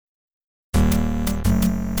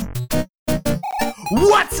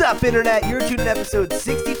What's up, Internet? You're tuned in episode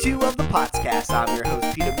 62 of the Podcast. I'm your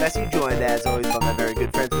host, Peter Messi, joined as always by my very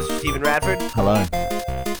good friends, Mr. Stephen Radford. Hello.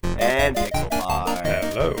 And Pixel Bar.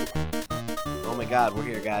 Hello. Oh my god, we're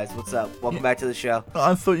here, guys. What's up? Welcome back to the show.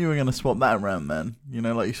 I thought you were going to swap that around then. You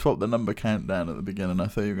know, like you swapped the number countdown at the beginning. I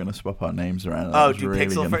thought you were going to swap our names around. Oh, do really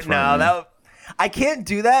Pixel first? No, I can't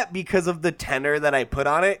do that because of the tenor that I put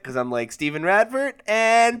on it, because I'm like Stephen Radford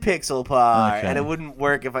and Pixel Par, and it wouldn't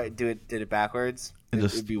work if I did it backwards.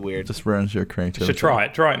 It'd be weird. It just ruins your creativity. You should try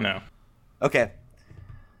it. Try it now. Okay.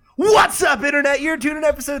 What's up, Internet? You're tuned in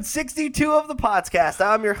episode 62 of the Podcast.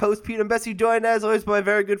 I'm your host, Pete and Bessie, joined as always by my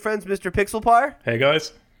very good friends, Mr. Pixel Par. Hey,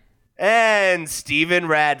 guys. And Stephen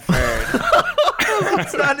Radford.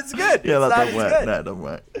 It's not as good. Yeah, that doesn't work. No, it doesn't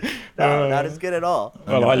work. No, not as good at all.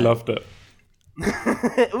 Well, I loved it.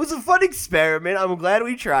 It was a fun experiment. I'm glad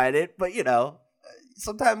we tried it. But, you know,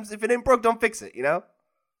 sometimes if it ain't broke, don't fix it, you know?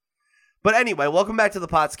 But anyway, welcome back to the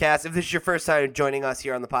Podcast. If this is your first time joining us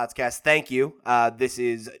here on the Podcast, thank you. This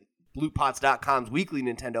is LootPots.com's weekly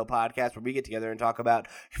Nintendo podcast where we get together and talk about,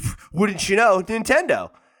 wouldn't you know,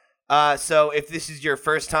 Nintendo. So if this is your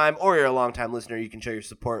first time or you're a long-time listener, you can show your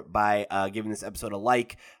support by giving this episode a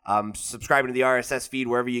like, subscribing to the RSS feed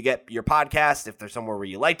wherever you get your podcasts. If there's somewhere where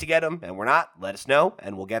you like to get them and we're not, let us know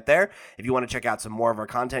and we'll get there. If you want to check out some more of our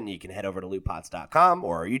content, you can head over to lootpots.com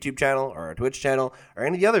or our YouTube channel or our Twitch channel or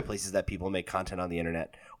any of the other places that people make content on the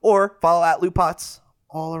internet. Or follow at LootPots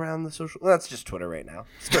all around the social... Well, that's just Twitter right now.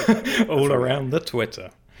 All around the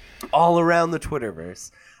Twitter. All around the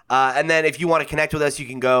Twitterverse. And then if you want to connect with us, you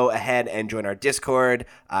can go ahead and join our Discord.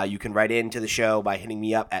 You can write into the show by hitting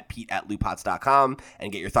me up at pete@lootpots.com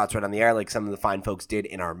and get your thoughts right on the air like some of the fine folks did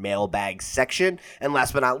in our mailbag section. And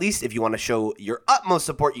last but not least, if you want to show your utmost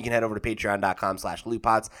support, you can head over to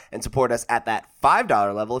patreon.com/lootpots and support us at that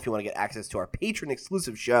 $5 level if you want to get access to our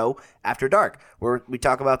patron-exclusive show, After Dark, where we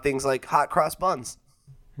talk about things like hot cross buns.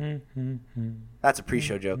 That's a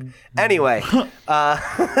pre-show joke. Anyway,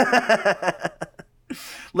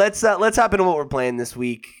 Let's hop into what we're playing this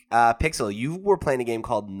week. Pixel, you were playing a game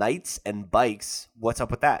called Knights and Bikes. What's up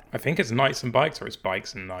with that? I think it's Knights and Bikes or it's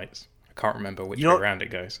Bikes and Knights. I can't remember which way around it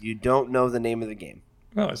goes. You don't know the name of the game?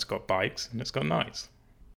 Well, it's got bikes and it's got knights.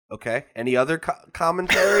 Okay. Any other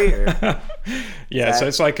commentary? Or yeah, so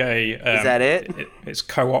it's like a... is that it? It's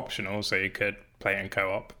co-optional, so you could play it in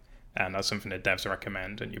co-op. And that's something that devs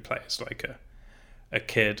recommend. And you play as like a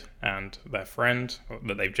kid and their friend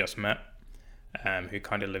that they've just met. Who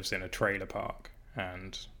kind of lives in a trailer park,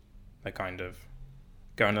 and they kind of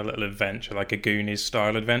go on a little adventure, like a Goonies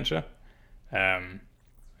style adventure, and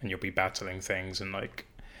you'll be battling things, and like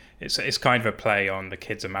it's kind of a play on the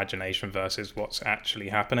kid's imagination versus what's actually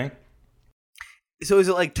happening. So is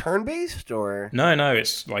it like turn based or no?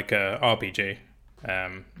 It's like a RPG,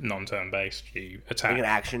 non-turn based. You attack, like an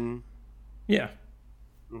action. Yeah.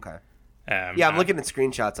 Okay. I'm looking at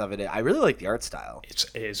screenshots of it. I really like the art style. It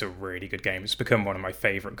is a really good game. It's become one of my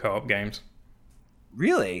favorite co-op games.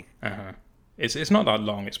 Really? Uh-huh. It's not that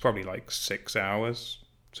long. It's probably like 6 hours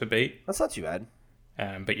to beat. That's not too bad.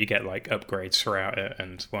 But you get like upgrades throughout it,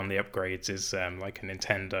 and one of the upgrades is like a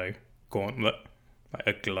Nintendo gauntlet, like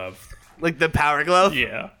a glove. Like the power glove?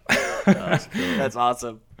 Yeah. That's cool. That's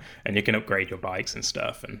awesome. And you can upgrade your bikes and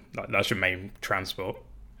stuff, and that's your main transport.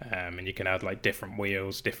 And you can add like different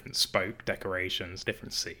wheels, different spoke decorations,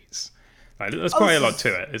 different seats. Like, there's quite a lot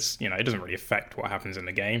to it. It's it doesn't really affect what happens in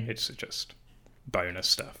the game. It's just bonus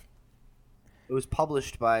stuff. It was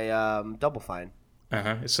published by Double Fine.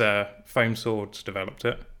 It's Foam Swords developed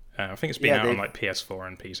it. I think it's been out on like PS4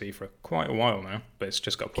 and PC for quite a while now, but it's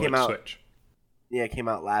just got ported to Switch. Yeah, it came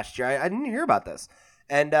out last year. I didn't hear about this.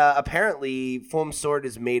 And apparently, Foam Sword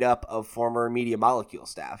is made up of former Media Molecule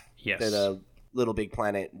staff. Yes. They're the Little Big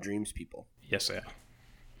Planet Dreams people. Yes, they are.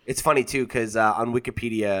 It's funny, too, because on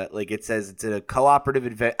Wikipedia, like it says it's a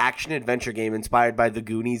cooperative action-adventure game inspired by The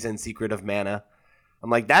Goonies and Secret of Mana. I'm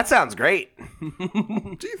like, that sounds great.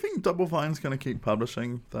 Do you think Double Fine's going to keep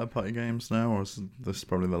publishing third-party games now, or is this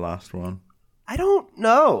probably the last one? I don't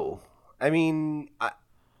know. I mean,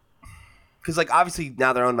 because like obviously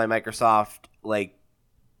now they're owned by Microsoft. Like,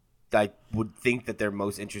 I would think that they're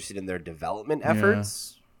most interested in their development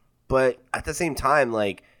efforts. Yeah. But at the same time,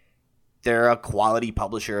 like, they're a quality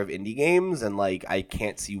publisher of indie games, and like I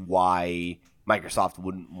can't see why Microsoft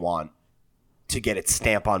wouldn't want to get its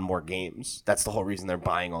stamp on more games. That's the whole reason they're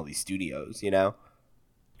buying all these studios, you know?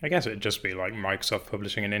 I guess it'd just be like Microsoft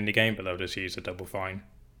publishing an indie game, but they'll just use a Double Fine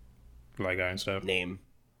logo and stuff. Name.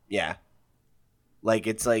 Yeah. Like,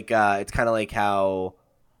 it's like, it's kind of like how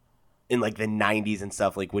in like the 90s and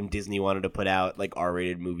stuff, like when Disney wanted to put out like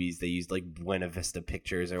R-rated movies, they used like Buena Vista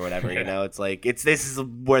Pictures or whatever. You know, it's like this is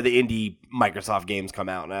where the indie Microsoft games come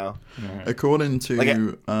out now. According to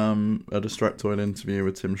a Destructoid interview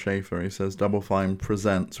with Tim Schafer, he says Double Fine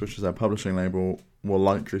Presents, which is our publishing label, will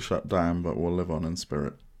likely shut down, but will live on in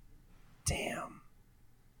spirit. Damn.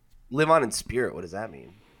 Live on in spirit. What does that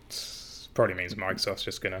mean? Probably means Microsoft's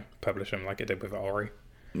just gonna publish them like it did with Ori.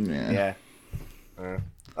 Yeah.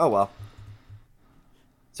 Oh well.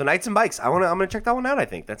 So Knights and Bikes. I'm gonna check that one out. I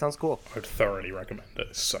think that sounds cool. I'd thoroughly recommend it.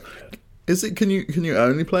 It's so good. Is it? Can you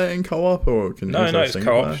only play it in co-op, or can you? No, also it's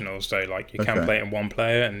single player? co-optional. So like you can play it in one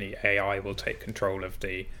player, and the AI will take control of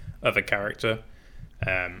the other character.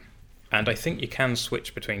 And I think you can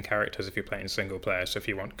switch between characters if you're playing single player. So if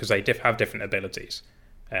you want, because they have different abilities.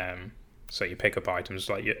 So you pick up items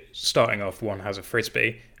like starting off. One has a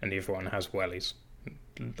frisbee, and the other one has wellies.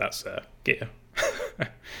 That's gear.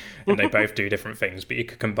 And they both do different things, but you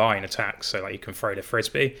could combine attacks. So like you can throw the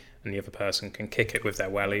frisbee, and the other person can kick it with their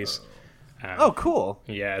wellies. Oh, cool.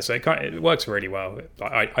 Yeah, so it works really well.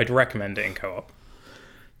 I'd recommend it in co-op.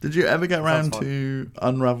 Did you ever get around to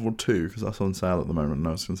Unravel 2? Because that's on sale at the moment, and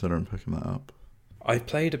I was considering picking that up. I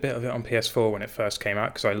played a bit of it on PS4 when it first came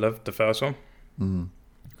out, because I loved the first one.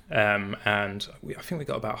 And I think we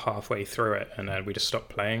got about halfway through it, and then we just stopped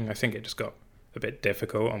playing. I think it just got a bit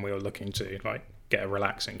difficult, and we were looking to like get a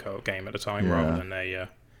relaxing co-op game at a time rather than a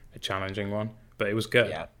challenging one. But it was good.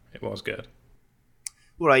 Yeah. It was good.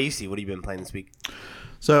 What about you, see? What have you been playing this week?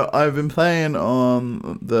 So I've been playing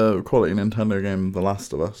on the quality Nintendo game The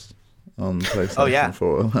Last of Us on PlayStation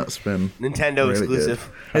 4. That's been Nintendo really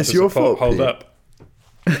exclusive. It's your fault. Hold Pete. up.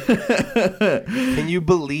 Can you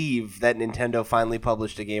believe that Nintendo finally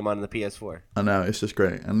published a game on the PS4? I know, it's just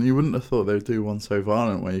great. And you wouldn't have thought they'd do one so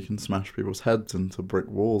violent where you can smash people's heads into brick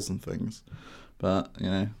walls and things. But,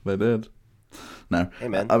 they did. No. Hey,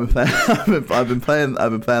 man. I've been playing that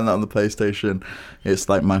on the PlayStation. It's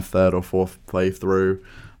like my third or fourth playthrough.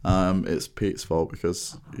 It's Pete's fault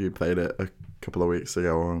because you played it a couple of weeks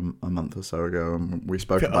ago or a month or so ago, and we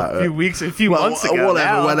spoke about it. A few months ago.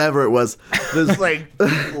 Whatever it was. There's like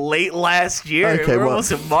late last year. Okay, we're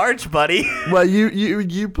almost in March, buddy. Well,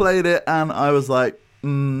 you played it, and I was like,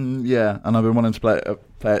 yeah, and I've been wanting to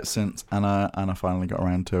play it since, and I finally got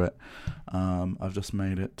around to it. I've just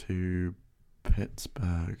made it to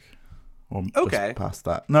Pittsburgh, or just past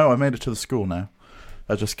that. No, I made it to the school now.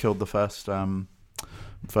 I just killed the first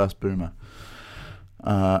boomer.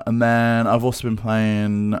 And then I've also been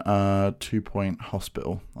playing 2 Point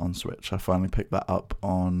Hospital on Switch. I finally picked that up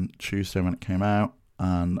on Tuesday when it came out,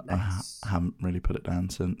 and nice. I haven't really put it down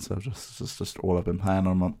since. So just all I've been playing.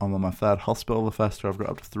 I'm on my third hospital. The first two I've got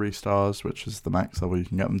up to 3 stars, which is the max level you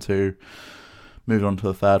can get them to. Moved on to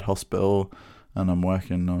the third hospital, and I'm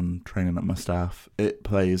working on training up my staff. It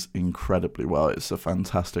plays incredibly well. It's a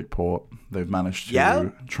fantastic port. They've managed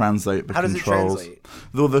to translate the controls. How does it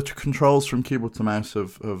translate? The controls from keyboard to mouse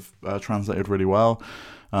have translated really well.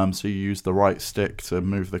 So you use the right stick to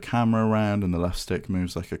move the camera around, and the left stick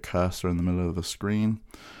moves like a cursor in the middle of the screen.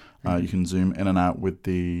 You can zoom in and out with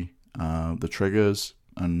the triggers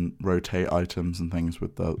and rotate items and things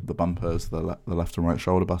with the bumpers, the left and right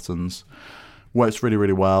shoulder buttons. Works really,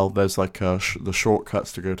 really well. There's like the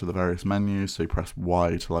shortcuts to go to the various menus. So you press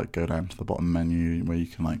Y to like go down to the bottom menu where you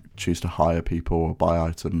can like choose to hire people or buy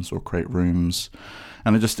items or create rooms.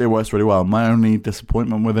 And it works really well. My only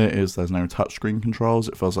disappointment with it is there's no touchscreen controls.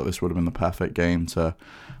 It feels like this would have been the perfect game to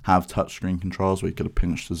have touchscreen controls where you could have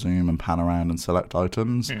pinched to zoom and pan around and select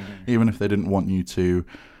items. Even if they didn't want you to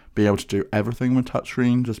be able to do everything with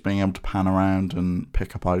touchscreen, just being able to pan around and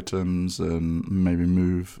pick up items and maybe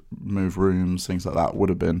move rooms, things like that would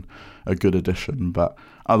have been a good addition. But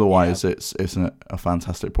otherwise, it's a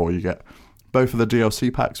fantastic port. You get both of the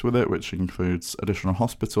DLC packs with it, which includes additional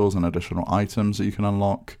hospitals and additional items that you can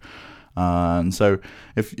unlock. And so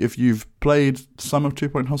if you've played some of 2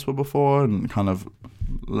 Point Hospital before and kind of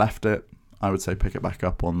left it, I would say pick it back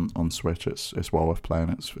up on Switch. It's well worth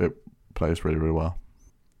playing. It plays really, really well.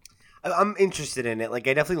 I'm interested in it. Like,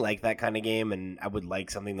 I definitely like that kind of game, and I would like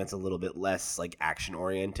something that's a little bit less like action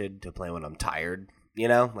oriented to play when I'm tired. You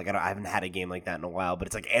know, like I haven't had a game like that in a while, but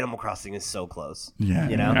it's like Animal Crossing is so close. Yeah,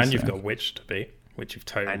 you know, and you've got Witch to beat, which you've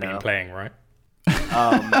totally been playing, right?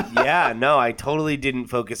 Yeah, no, I totally didn't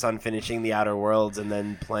focus on finishing the Outer Worlds and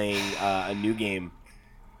then playing a new game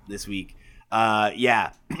this week.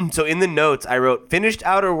 Yeah. So in the notes, I wrote finished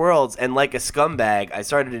Outer Worlds, and like a scumbag, I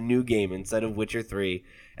started a new game instead of Witcher 3.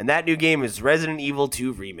 And that new game is Resident Evil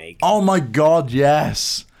 2 Remake. Oh my god,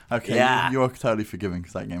 yes! Okay, yeah. You're totally forgiving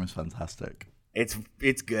because that game is fantastic. It's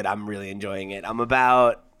good. I'm really enjoying it. I'm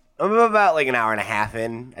about I'm about like an hour and a half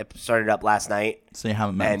in. I started up last night. So you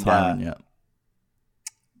haven't met the tyrant yet?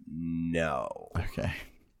 No. Okay.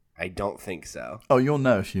 I don't think so. Oh, you'll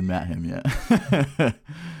know if you met him yet.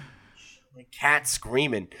 My cat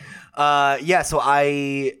screaming. Yeah, so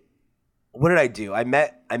what did I do? I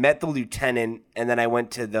met the lieutenant, and then I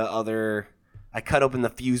went to the other. I cut open the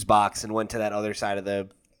fuse box and went to that other side of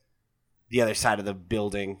the other side of the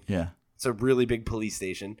building. Yeah, it's a really big police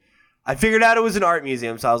station. I figured out it was an art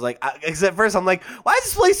museum, so I was like, because at first I'm like, why is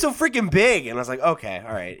this place so freaking big? And I was like, okay,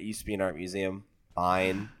 all right, it used to be an art museum.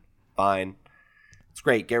 Fine. It's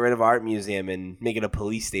great. Get rid of art museum and make it a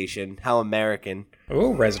police station. How American.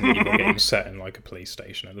 All Resident Evil games set in like a police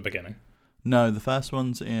station at the beginning. No, the first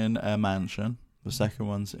one's in a mansion. The second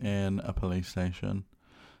one's in a police station.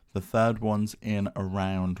 The third one's in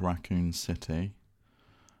around Raccoon City.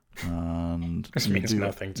 And this means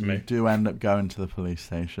nothing to me. You do end up going to the police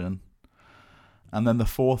station. And then the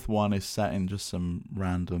fourth one is set in just some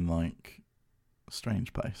random, like,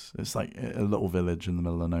 strange place. It's like a little village in the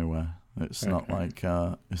middle of nowhere. It's not like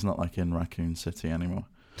in Raccoon City anymore.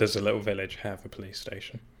 Does the little village have a police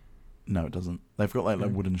station? No, it doesn't. They've got like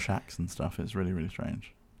wooden shacks and stuff. It's really, really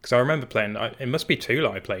strange. Because I remember playing. It must be 2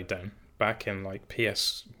 that I played then, back in like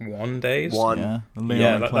PS1 days.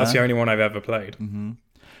 That's the only one I've ever played.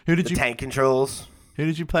 Mm-hmm. Tank controls. Who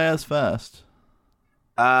did you play as first?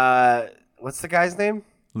 What's the guy's name?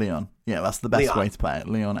 Leon. Yeah, that's the best way to play it.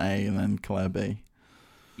 Leon A and then Claire B.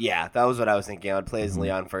 Yeah, that was what I was thinking. I would play as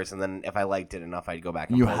Leon first, and then if I liked it enough, I'd go back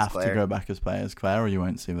and play as Claire. You have to go back play as Claire, or you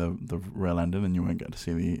won't see the real ending, and you won't get to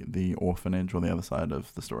see the orphanage or the other side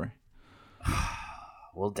of the story.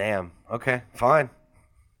 Well, damn. Okay, fine.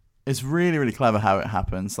 It's really, really clever how it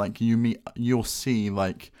happens. Like, you'll see,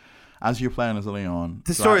 like, as you're playing as a Leon...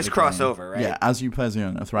 The stories cross over, right? Yeah, as you play as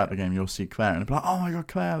Leon throughout the game, you'll see Claire, and it'll be like, oh my god,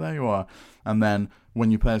 Claire, there you are. And then when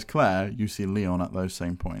you play as Claire, you see Leon at those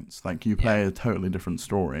same points. Like, you play a totally different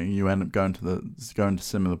story. You end up going to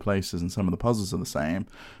similar places, and some of the puzzles are the same,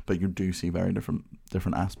 but you do see very different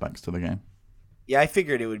aspects to the game. Yeah, I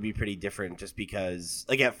figured it would be pretty different just because,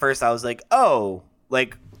 like, at first I was like, oh,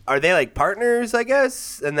 like, are they, like, partners, I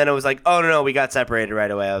guess? And then it was like, oh, no, we got separated right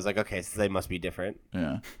away. I was like, okay, so they must be different.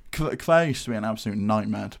 Yeah. Claire used to be an absolute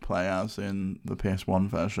nightmare to play as in the PS1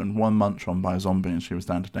 version. One munch on by a zombie and she was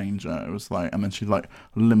down to danger. It was like, and then she'd, like,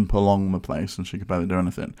 limp along the place and she could barely do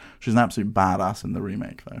anything. She's an absolute badass in the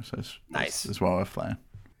remake, though, so it's well worth playing.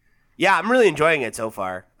 Yeah, I'm really enjoying it so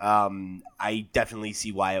far. I definitely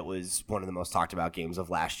see why it was one of the most talked about games of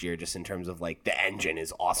last year, just in terms of, like, the engine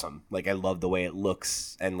is awesome. Like, I love the way it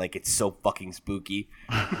looks, and, like, it's so fucking spooky.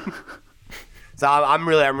 So I'm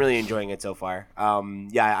really enjoying it so far.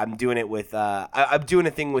 Yeah, I'm doing it with I'm doing a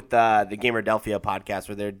thing with the Gamerdelphia podcast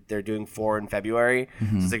where they're doing 4 in February.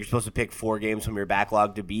 Mm-hmm. So it's like you're supposed to pick 4 games from your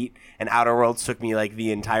backlog to beat, and Outer Worlds took me like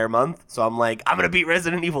the entire month. So I'm like, I'm gonna beat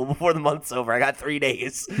Resident Evil before the month's over. I got 3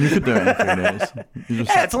 days. You could do it in 3 days.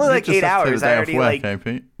 Yeah, it's only like 8 hours. I already work,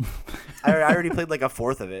 Pete. I already played like a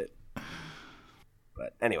fourth of it.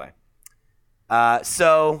 But anyway.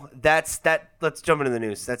 So that's that. Let's jump into the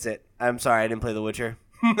news. That's it. I'm sorry, I didn't play The Witcher.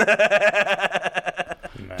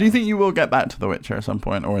 Do you think you will get back to The Witcher at some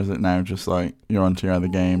point, or is it now just like you're onto your other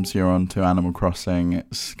games, you're onto Animal Crossing,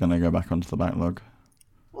 it's going to go back onto the backlog?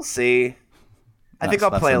 We'll see. I think I'll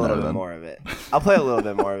play a little bit more of it. I'll play a little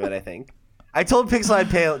bit more of it, I think. I told Pixel I'd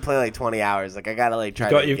play like 20 hours. Like, I got to like try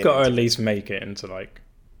to You've got to at least make it into like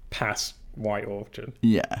past White Orchard.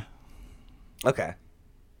 Yeah. Okay.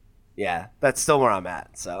 Yeah, that's still where I'm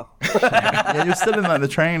at, so. Yeah, you're still in like the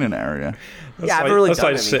training area. I haven't really done That's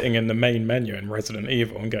like sitting in the main menu in Resident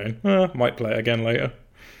Evil and going, might play it again later.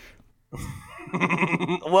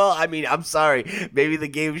 Well, I mean, I'm sorry. Maybe the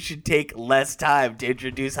game should take less time to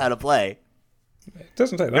introduce how to play. It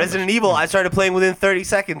doesn't take that Resident much. Evil, I started playing within 30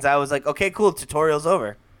 seconds. I was like, okay, cool, tutorial's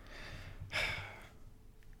over.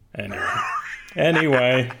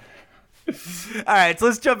 Anyway. All right, so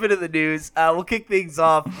let's jump into the news. We'll kick things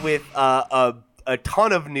off with a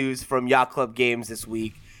ton of news from Yacht Club Games this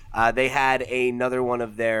week. They had another one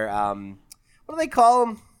of their what do they call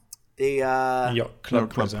them? Yacht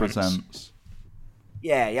Club Presents.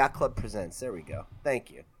 Yeah, Yacht Club Presents. There we go.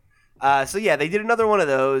 Thank you. So yeah, they did another one of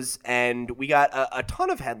those, and we got a ton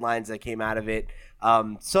of headlines that came out of it.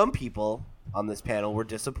 Some people on this panel were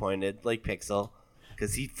disappointed, like Pixel.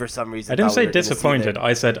 Because he, for some reason, I didn't say disappointed.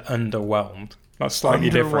 I said underwhelmed. That's slightly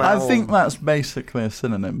different. I think that's basically a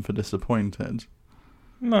synonym for disappointed.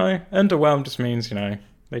 No, underwhelmed just means, they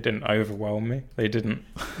didn't overwhelm me. They didn't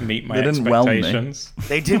meet my expectations.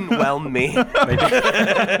 They didn't whelm me.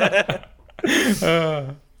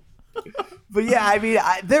 But yeah, I mean,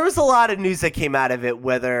 there was a lot of news that came out of it,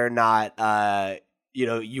 whether or not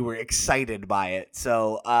you were excited by it.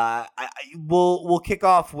 So we'll kick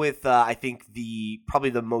off with I think probably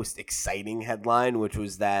the most exciting headline, which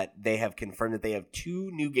was that they have confirmed that they have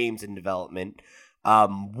 2 new games in development,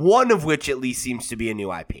 one of which at least seems to be a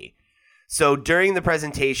new IP. So during the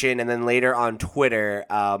presentation and then later on Twitter,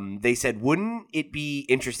 they said, wouldn't it be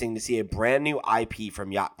interesting to see a brand new IP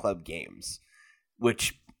from Yacht Club Games,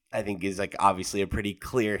 which I think is like obviously a pretty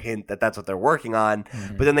clear hint that that's what they're working on.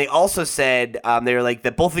 Mm-hmm. But then they also said they were like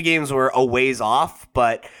that both the games were a ways off,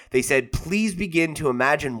 but they said, please begin to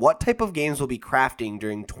imagine what type of games we'll be crafting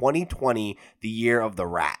during 2020, the year of the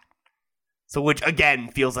rat. So which again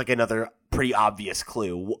feels like another pretty obvious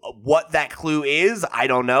clue. What that clue is, I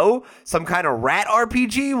don't know. Some kind of rat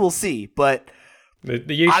RPG, we'll see. But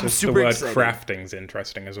the use of the word crafting is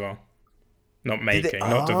interesting as well. Not making,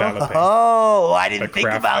 not developing. Oh, I didn't think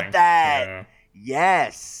about that. Yeah.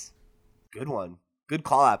 Yes. Good one. Good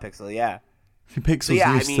call out, Pixel, yeah.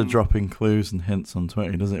 Pixel's used to dropping clues and hints on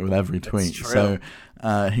Twitter. He does it with every tweet. So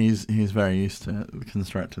he's very used to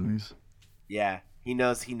constructing these. Yeah, he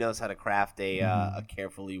knows how to craft a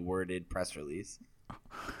carefully worded press release.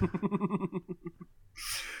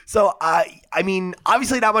 So, I mean,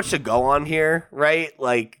 obviously not much to go on here, right?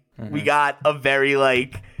 Like, we got a very,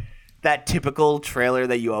 like, that typical trailer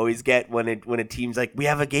that you always get when a team's like, we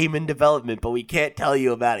have a game in development, but we can't tell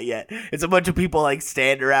you about it yet. It's a bunch of people like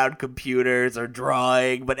standing around computers or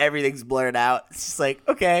drawing, but everything's blurred out. It's just like,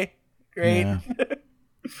 okay, great. Yeah.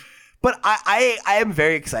 But I am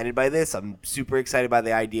very excited by this. I'm super excited by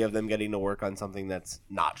the idea of them getting to work on something that's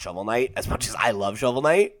not Shovel Knight, as much as I love Shovel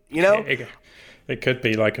Knight, you know? It could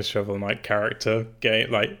be like a Shovel Knight character game.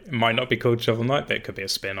 Like, it might not be called Shovel Knight, but it could be a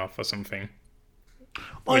spin-off or something.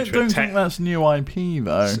 I don't think that's new IP,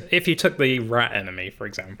 though. If you took the rat enemy, for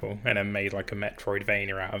example, and then made like a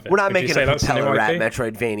Metroidvania out of it. We're not making a propeller rat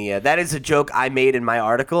Metroidvania. That is a joke I made in my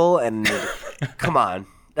article, and come on,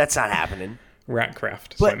 that's not happening.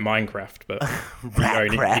 Ratcraft. It's like Minecraft, but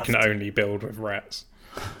you can only build with rats.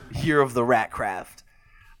 Year of the Ratcraft.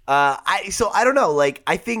 I don't know. Like,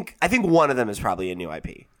 I think one of them is probably a new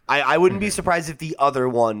IP. I wouldn't be surprised if the other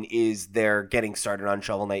one is they're getting started on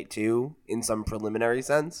Shovel Knight 2 in some preliminary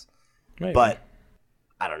sense. Maybe. But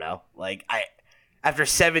I don't know. Like, after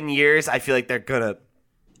 7 years, I feel like they're gonna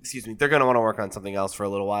want to work on something else for a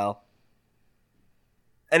little while.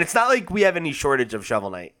 And it's not like we have any shortage of Shovel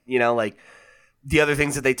Knight. You know, like the other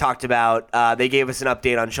things that they talked about, they gave us an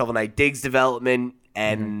update on Shovel Knight Diggs development,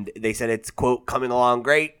 and they said it's, quote, coming along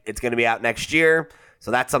great. It's going to be out next year. So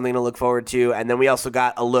that's something to look forward to. And then we also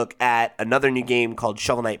got a look at another new game called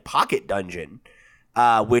Shovel Knight Pocket Dungeon,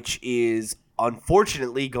 which is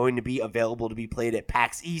unfortunately going to be available to be played at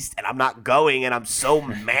PAX East. And I'm not going, and I'm so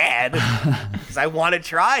mad because I want to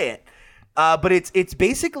try it. But it's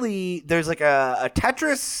basically, there's like a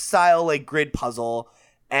Tetris-style like grid puzzle,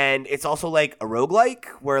 and it's also like a roguelike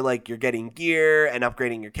where like you're getting gear and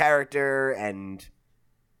upgrading your character and,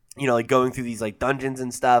 you know, like going through these like dungeons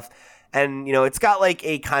and stuff. And, you know, it's got like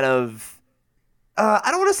a kind of,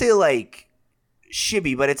 I don't want to say like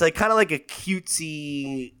chibi, but it's like kind of like a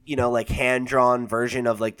cutesy, you know, like hand-drawn version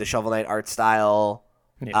of like the Shovel Knight art style.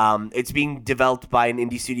 Yeah. It's being developed by an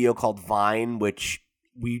indie studio called Vine, which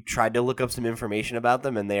we tried to look up some information about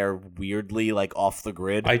them, and they are weirdly like off the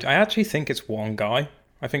grid. I actually think it's one guy.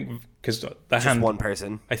 I think because one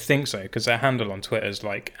person. I think so, because their handle on Twitter is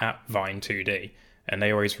like @Vine2D. And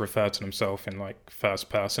they always refer to themselves in like first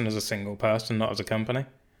person as a single person, not as a company.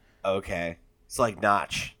 Okay. It's like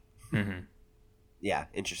Notch. Mm-hmm. Yeah,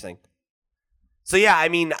 interesting. So yeah, I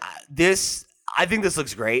mean, I think this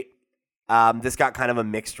looks great. This got kind of a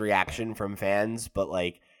mixed reaction from fans, but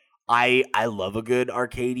like, I love a good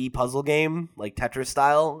arcadey puzzle game, like Tetris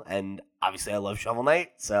style, and obviously I love Shovel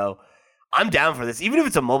Knight, so I'm down for this. Even if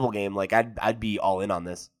it's a mobile game, like I'd be all in on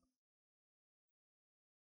this.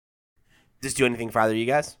 Does it do anything for either of you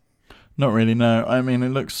guys? Not really, no. I mean, it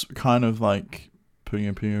looks kind of like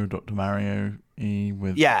Puyo Puyo Dr. Mario-y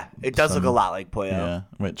with... Yeah, it does look a lot like Puyo. Yeah,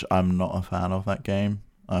 which I'm not a fan of that game.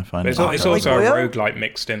 I find it's also like a roguelike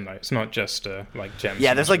mixed in, though. It's not just like gems.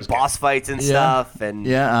 Yeah, there's like boss fights and stuff. And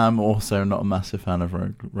yeah, I'm also not a massive fan of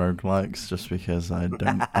roguelikes, just because I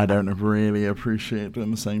don't really appreciate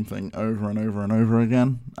doing the same thing over and over and over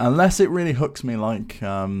again. Unless it really hooks me like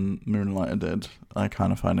Moonlighter did. I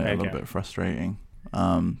kind of find it a little bit frustrating.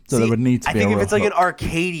 So there would need to be. I think if it's like an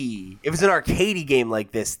arcadey game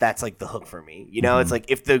like this, that's like the hook for me. You know, it's like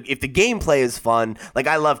if the gameplay is fun, like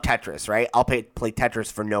I love Tetris, right? I'll play Tetris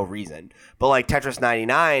for no reason. But like Tetris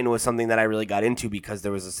 99 was something that I really got into because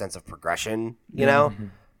there was a sense of progression, you know,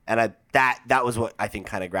 And that was what I think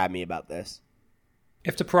kind of grabbed me about this.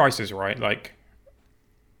 If the price is right, like,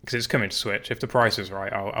 because it's coming to Switch, if the price is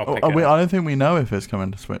right, I'll pick it up. I don't think we know if it's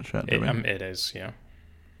coming to Switch yet, do we? It is, yeah.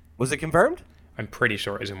 Was it confirmed? I'm pretty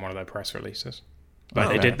sure it is in one of their press releases.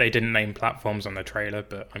 Like they didn't name platforms on the trailer,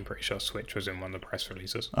 but I'm pretty sure Switch was in one of the press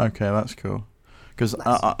releases. Okay, that's cool. Because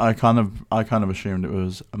I kind of assumed it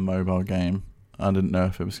was a mobile game. I didn't know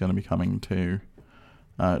if it was going to be coming to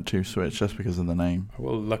Switch just because of the name.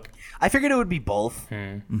 Well, look. I figured it would be both.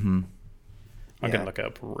 Mm-hmm. I'm going to look it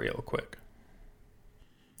up real quick.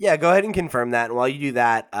 Yeah, go ahead and confirm that. And while you do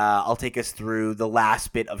that, I'll take us through the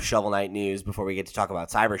last bit of Shovel Knight news before we get to talk about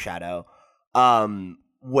Cyber Shadow,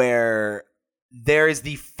 where there is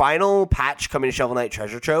the final patch coming to Shovel Knight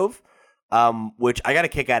Treasure Trove, which I got a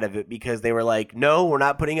kick out of it because they were like, no, we're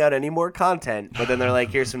not putting out any more content. But then they're like,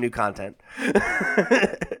 here's some new content.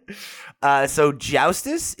 So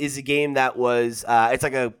Joustus is a game that was it's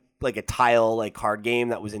like a tile like card game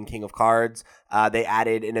that was in King of Cards. They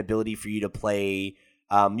added an ability for you to play.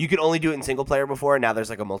 You could only do it in single player before. Now there's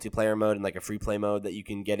like a multiplayer mode and like a free play mode that you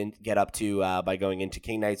can get up to by going into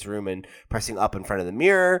King Knight's room and pressing up in front of the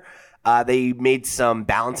mirror. They made some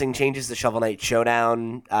balancing changes to Shovel Knight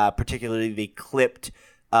Showdown. Particularly, they clipped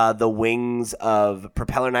the wings of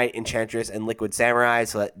Propeller Knight, Enchantress, and Liquid Samurai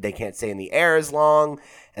so that they can't stay in the air as long.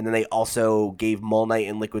 And then they also gave Mole Knight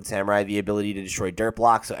and Liquid Samurai the ability to destroy dirt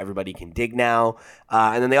blocks so everybody can dig now.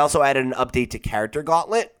 And then they also added an update to Character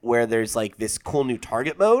Gauntlet where there's like this cool new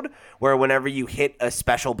target mode where whenever you hit a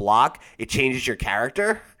special block, it changes your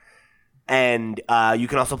character. And you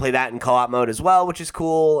can also play that in co-op mode as well, which is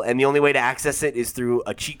cool. And the only way to access it is through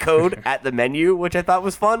a cheat code at the menu, which I thought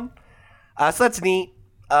was fun. So that's neat.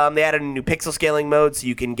 They added a new pixel scaling mode so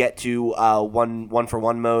you can get to one for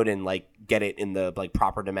one mode and like get it in the like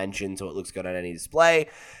proper dimension so it looks good on any display.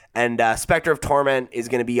 And Spectre of Torment is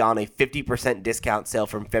going to be on a 50% discount sale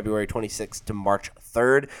from February 26th to March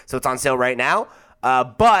 3rd. So it's on sale right now.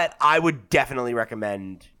 But I would definitely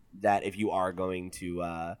recommend that if you are going to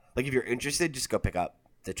like if you're interested, just go pick up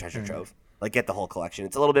the Treasure Trove. Like get the whole collection.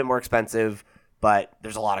 It's a little bit more expensive, but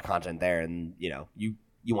there's a lot of content there and you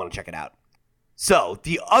want to check it out. So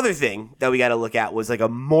the other thing that we got to look at was like a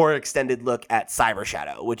more extended look at Cyber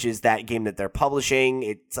Shadow, which is that game that they're publishing.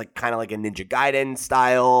 It's like kind of like a Ninja Gaiden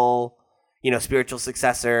style, spiritual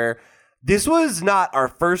successor. This was not our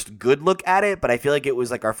first good look at it, but I feel like it was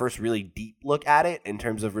like our first really deep look at it in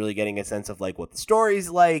terms of really getting a sense of like what the story's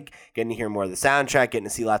like, getting to hear more of the soundtrack, getting to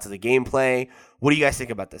see lots of the gameplay. What do you guys think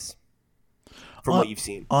about this from what you've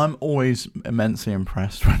seen? I'm always immensely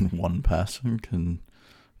impressed when one person can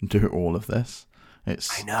do all of this. It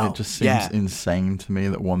just seems insane to me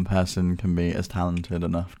that one person can be as talented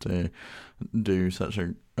enough to do such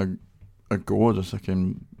a gorgeous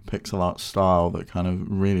looking pixel art style that kind of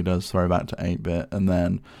really does throw back to 8-bit, and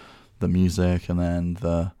then the music and then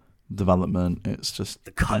the development. It's just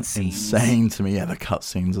the cutscenes. Insane to me. Yeah, the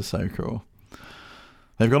cutscenes are so cool.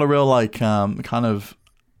 They've got a real like kind of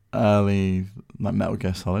early like Metal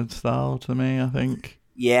Gear Solid style to me, I think.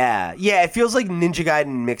 Yeah, it feels like Ninja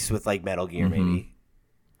Gaiden mixed with like Metal Gear, maybe,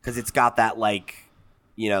 because it's got that like,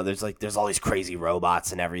 there's all these crazy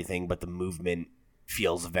robots and everything, but the movement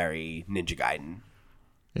feels very Ninja Gaiden.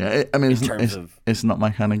 Yeah, it's not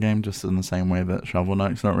my kind of game, just in the same way that Shovel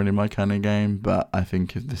Knight's not really my kind of game. But I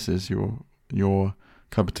think if this is your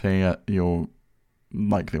cup of tea, you'll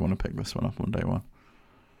likely want to pick this one up on day one.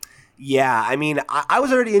 Yeah, I mean, I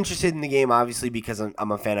was already interested in the game, obviously, because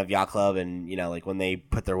I'm a fan of Yacht Club, and, like, when they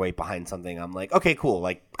put their weight behind something, I'm like, okay, cool,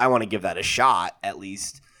 like, I want to give that a shot, at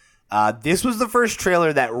least. This was the first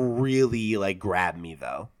trailer that really, like, grabbed me,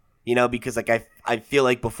 though. Because, like, I feel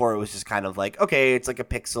like before it was just kind of like, okay, it's like a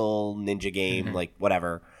pixel ninja game, like,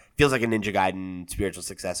 whatever. Feels like a Ninja Gaiden spiritual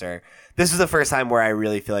successor. This is the first time where I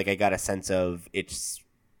really feel like I got a sense of its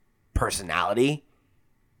personality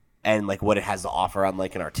and like what it has to offer on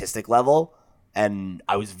like an artistic level, and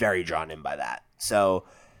I was very drawn in by that. So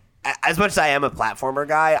as much as I am a platformer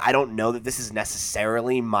guy, I don't know that this is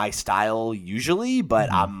necessarily my style usually, but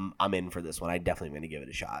I'm in for this one. I definitely am going to give it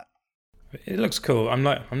a shot. It looks cool. I'm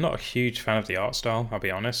not a huge fan of the art style, I'll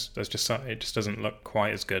be honest. It just doesn't look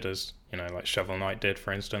quite as good as, like Shovel Knight did,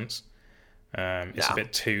 for instance. It's a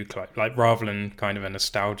bit too like rather than kind of a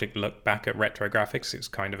nostalgic look back at retro graphics, it's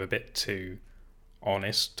kind of a bit too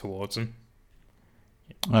honest towards them.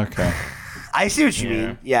 Okay. I see what you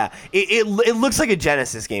mean. Yeah. It looks like a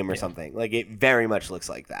Genesis game or something. Like, it very much looks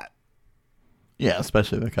like that. Yeah,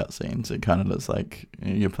 especially the cutscenes. It kind of looks like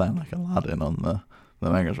you're playing like Aladdin on the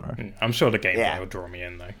Mega Drive. I'm sure the gameplay will draw me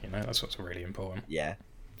in, though. That's what's really important. Yeah.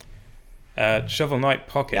 Shovel Knight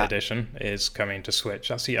Pocket Yeah. Edition is coming to Switch.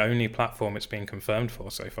 That's the only platform it's been confirmed for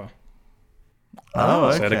so far. Oh,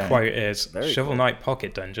 okay. So the quote is, Very Shovel cool. Knight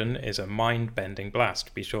Pocket Dungeon is a mind-bending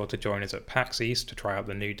blast. Be sure to join us at PAX East to try out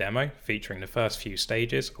the new demo, featuring the first few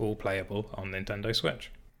stages, all playable on Nintendo Switch.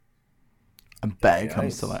 I bet it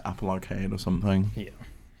comes Nice. to like Apple Arcade or something. Yeah.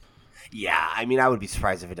 Yeah, I mean, I would be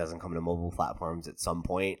surprised if it doesn't come to mobile platforms at some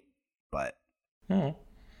point. But Oh.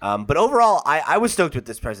 but overall, I was stoked with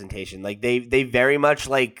this presentation. Like they very much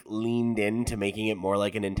like leaned into making it more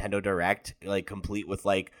like a Nintendo Direct, like complete with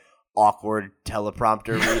like awkward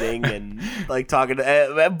teleprompter reading and like talking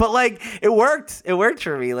to, but like it worked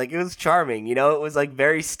for me. Like it was charming, you know. It was like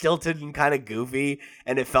very stilted and kind of goofy,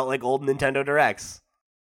 and it felt like old Nintendo Directs.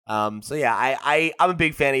 So yeah, I'm a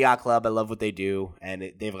big fan of Yacht Club. I love what they do, and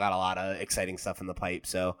they've got a lot of exciting stuff in the pipe.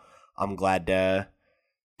 So I'm glad to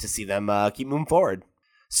see them keep moving forward.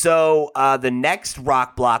 So the next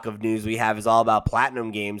rock block of news we have is all about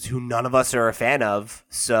Platinum Games, who none of us are a fan of.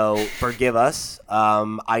 So forgive us.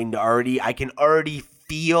 I can already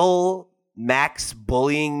feel Max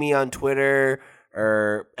bullying me on Twitter,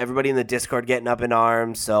 or everybody in the Discord getting up in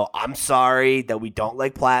arms. So I'm sorry that we don't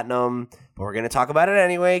like Platinum, but we're gonna talk about it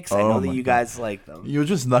anyway because I know that you guys like them. You were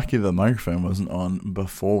just lucky the microphone wasn't on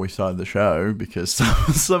before we started the show, because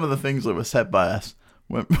some of the things that were said by us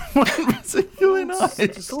weren't particularly nice.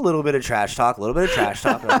 Just a little bit of trash talk.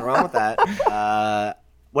 Nothing wrong with that.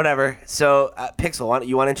 Whatever. So, Pixel,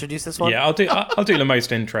 you want to introduce this one? Yeah, I'll do the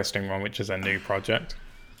most interesting one, which is a new project,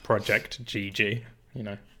 Project GG. You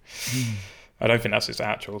know, I don't think that's its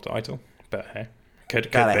actual title, but hey,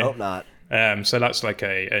 could God, be. I hope not. So that's like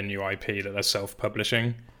a new IP that they're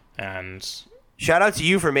self-publishing, and Shout out to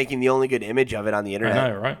you for making the only good image of it on the I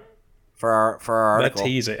internet know, right? for our The article.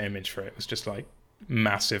 teaser image for it was just like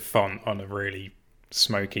massive font on a really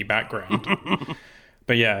smoky background.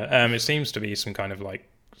 But yeah, it seems to be some kind of like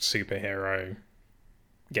superhero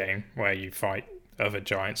game where you fight other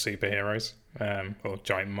giant superheroes or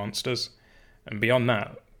giant monsters, and beyond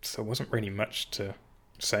that, there wasn't really much to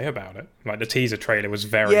say about it. Like the teaser trailer was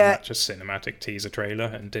very much a cinematic teaser trailer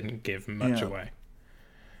and didn't give much away.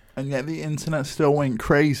 And yet the internet still went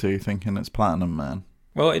crazy thinking it's Platinum Man.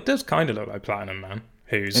 Well, it does kind of look like Platinum Man,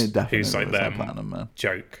 who's It definitely like looks their like Platinum Man.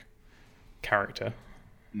 joke character.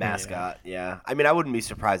 Mascot, yeah. I mean, I wouldn't be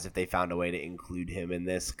surprised if they found a way to include him in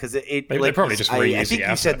this because They like, probably just reused I think the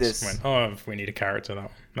you said assets. this. Went, oh, if we need a character,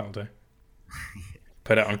 that'll do.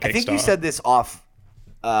 Put it on Kickstarter. I think you said this off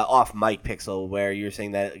mic, Pixel, where you're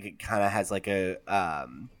saying that it kind of has like a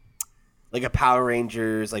Power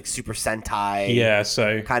Rangers, like Super Sentai, yeah,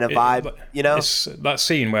 so kind of vibe, you know? It's that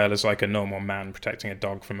scene where there's like a normal man protecting a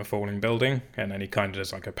dog from a falling building, and then he kind of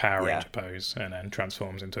does like a Power Ranger pose, and then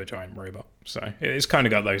transforms into a giant robot. So it's kind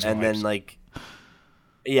of got those vibes. And then like,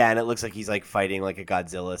 yeah, and it looks like he's like fighting like a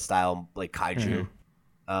Godzilla style like kaiju.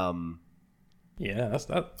 Yeah, that's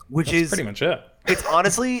Which that's is pretty much it. It's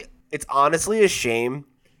honestly a shame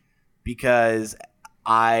because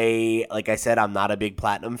like I said, I'm not a big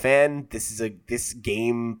Platinum fan. This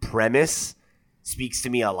game premise speaks to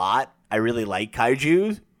me a lot. I really like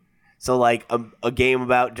kaiju. So like a game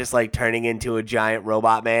about just like turning into a giant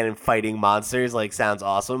robot man and fighting monsters like sounds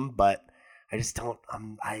awesome, but I just don't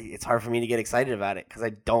it's hard for me to get excited about it cuz I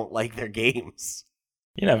don't like their games.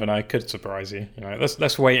 You never know, it could surprise you. You know,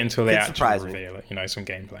 let's wait until they Could actually surprise me. reveal it, you know, some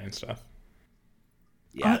gameplay and stuff.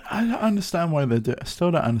 Yeah. I don't understand why I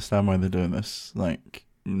still don't understand why they're doing this. Like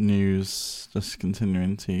news, just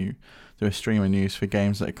continuing to do a stream of news for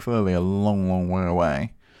games that are clearly a long, long way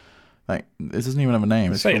away. Like this doesn't even have a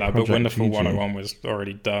name. It's Say called that, but Project Wonderful GG. 101 was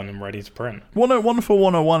already done and ready to print. Wonderful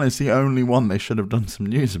 101 is the only one they should have done some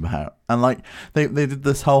news about. And like they did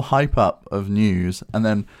this whole hype up of news, and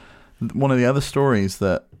then one of the other stories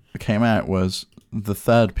that came out was the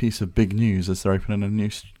third piece of big news is they're opening a new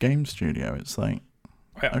game studio. It's like,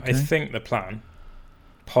 I think the plan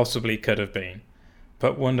possibly could have been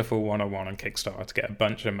put Wonderful 101 on Kickstarter to get a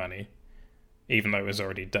bunch of money, even though it was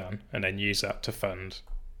already done, and then use that to fund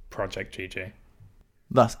Project GG.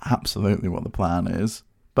 that's absolutely what the plan is.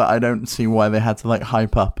 But I don't see why they had to like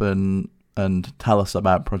hype up and tell us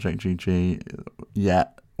about Project GG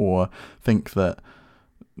yet, or think that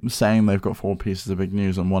saying they've got 4 pieces of big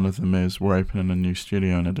news and one of them is we're opening a new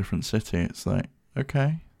studio in a different city. It's like,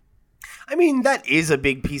 okay. I mean, that is a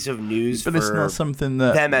big piece of news But for it's not something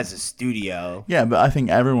that them as a studio. Yeah, but I think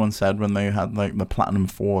everyone said when they had like the Platinum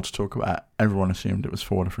 4 to talk about, everyone assumed it was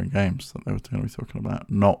 4 different games that they were going to be talking about.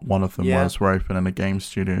 Not one of them was we're opening a game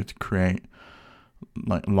studio to create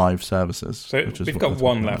like live services. So which is we've what got they're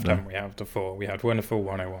one talking left, about haven't we? Out of 4. We had Wonderful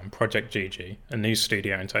 101, Project GG, a new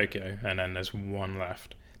studio in Tokyo, and then there's one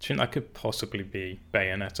left. you think that could possibly be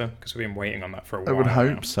Bayonetta? Because we've been waiting on that for a while. I would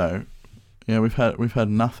hope now. so. Yeah, we've heard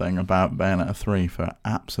nothing about Bayonetta 3 for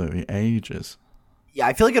absolutely ages. Yeah,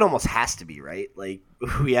 I feel like it almost has to be, right? Like,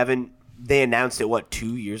 we haven't... They announced it,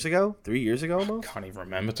 2 years ago? 3 years ago almost? Can't even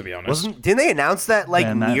remember, to be honest. Didn't they announce that,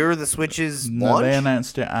 near the Switch's launch? No, they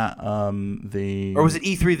announced it at the... Or was it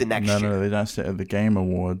E3 the next year? No, they announced it at the Game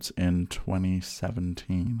Awards in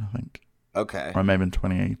 2017, I think. Okay. Or maybe in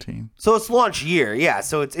 2018. So it's launch year, yeah.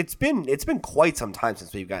 So it's been quite some time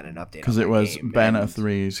since we've gotten an update. Because it was Bayonetta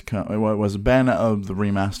 3's... It was Bayonetta the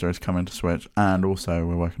remaster is coming to Switch, and also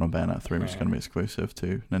we're working on Bayonetta 3, which is going to be exclusive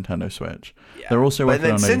to Nintendo Switch. Yeah. They're also working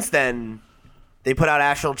on... But then since then, they put out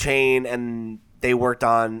Astral Chain, and they worked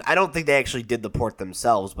on... I don't think they actually did the port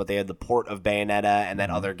themselves, but they had the port of Bayonetta and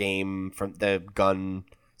that other game from the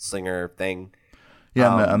gunslinger thing.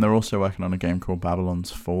 Yeah, and they're also working on a game called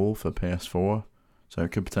Babylon's Fall for PS4, so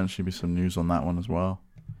it could potentially be some news on that one as well.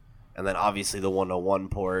 And then obviously the 101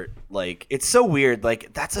 port, it's so weird.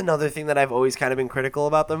 That's another thing that I've always kind of been critical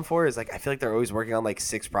about them for is I feel like they're always working on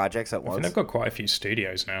 6 projects at once. I think they've got quite a few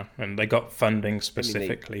studios now, and they got funding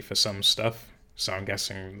specifically for some stuff. So I'm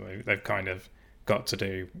guessing they've kind of got to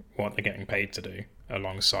do what they're getting paid to do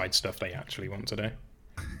alongside stuff they actually want to do.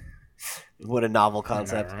 What a novel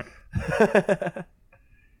concept. I know, right?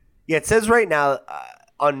 Yeah, it says right now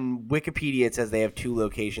on Wikipedia, it says they have 2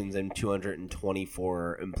 locations and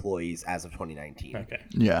 224 employees as of 2019. Okay.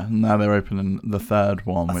 Yeah, now they're opening the third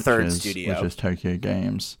one, which is Tokyo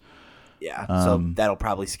Games. Yeah, so that'll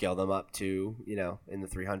probably scale them up to, in the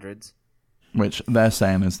 300s. Which they're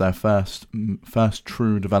saying is their first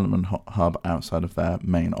true development hub outside of their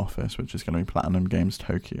main office, which is going to be Platinum Games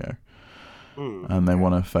Tokyo. And they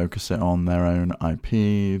want to focus it on their own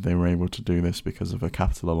IP. They were able to do this because of a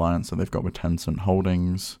capital alliance that they've got with Tencent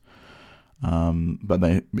Holdings.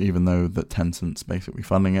 But even though that Tencent's basically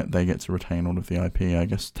funding it, they get to retain all of the IP. I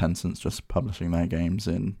guess Tencent's just publishing their games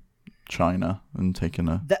in China and taking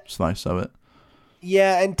a slice of it.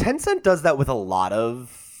 Yeah, and Tencent does that with a lot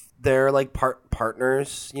of their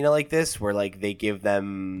partners, like this, where they give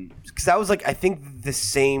them, because that was I think the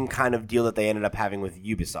same kind of deal that they ended up having with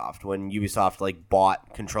Ubisoft when Ubisoft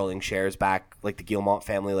bought controlling shares back, the Guillemot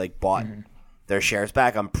family bought their shares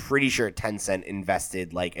back. I'm pretty sure Tencent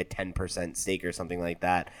invested a 10% stake or something like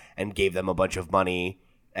that and gave them a bunch of money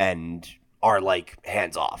and are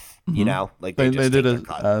hands off, they did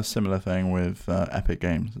a similar thing with Epic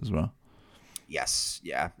Games as well. Yes,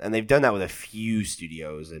 yeah. And they've done that with a few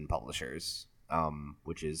studios and publishers,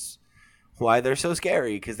 which is why they're so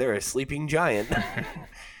scary, because they're a sleeping giant.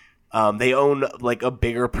 They own a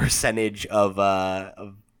bigger percentage of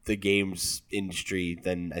the games industry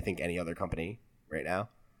than I think any other company right now.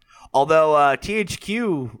 Although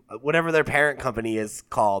THQ, whatever their parent company is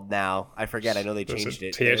called now, I forget. I know they changed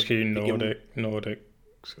it. THQ Nordic.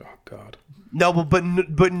 Oh God. No, but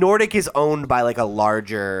Nordic is owned by a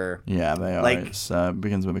larger. Yeah, they are. It's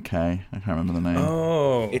begins with a K. I can't remember the name.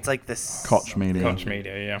 Oh, it's this Koch Media. Koch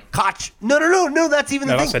Media, yeah. Koch. No. That's even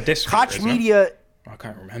the thing. That's a distributor, Koch Media. I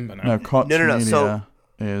can't remember now. No, Koch Media So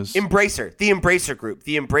is Embracer. The Embracer Group.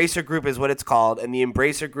 The Embracer Group is what it's called, and the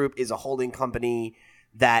Embracer Group is a holding company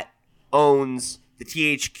that owns the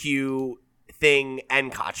THQ thing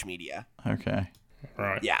and Koch Media. Okay.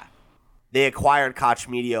 Right. Yeah. They acquired Koch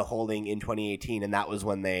Media Holding in 2018, and that was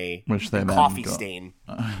when Coffee Stain.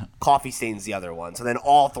 Coffee Stain's the other one. So then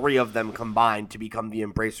all 3 of them combined to become the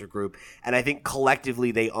Embracer Group, and I think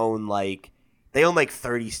collectively they own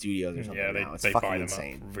 30 studios or something. Yeah, now. It's they fucking buy them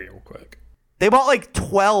insane. up real quick. They bought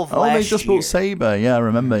 12 last year. Oh, they just bought Saber. Yeah, I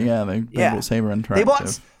remember. Yeah, they bought Saber Interactive. They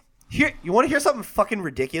bought. Here, you want to hear something fucking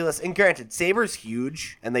ridiculous? And granted, Saber's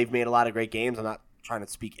huge, and they've made a lot of great games. I'm not trying to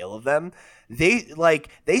speak ill of them.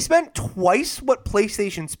 They spent twice what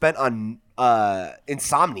PlayStation spent on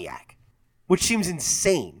Insomniac, which seems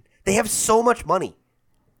insane. They have so much money.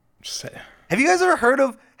 Have you ever heard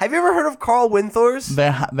of Carl Winthors?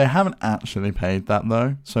 They haven't actually paid that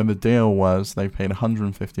though. So the deal was they paid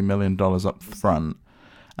 $150 million up front,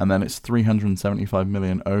 and then it's $375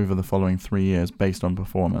 million over the following 3 years based on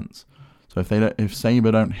performance. So if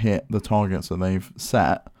Saber don't hit the targets that they've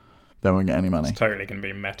set, they won't get any money. It's totally going to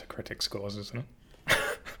be Metacritic scores, isn't it?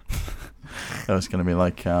 It's going to be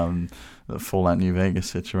the Fallout New Vegas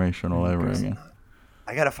situation all over again.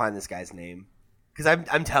 I got to find this guy's name. Because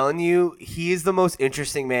I'm telling you, he is the most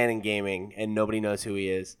interesting man in gaming, and nobody knows who he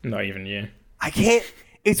is. Not even you. I can't.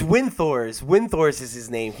 It's Winthors. Winthors is his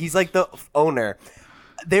name. He's the owner.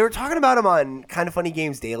 They were talking about him on Kind of Funny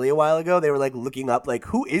Games Daily a while ago. They were like looking up like,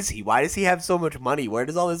 who is he? Why does he have so much money? Where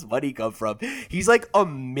does all this money come from? He's like a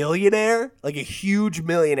millionaire, like a huge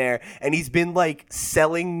millionaire, and he's been like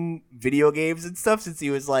selling video games and stuff since he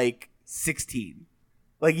was like 16.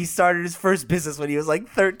 Like he started his first business when he was like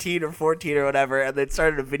 13 or 14 or whatever, and then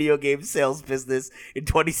started a video game sales business in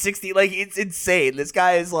 2016. Like it's insane. This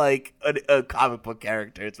guy is like a comic book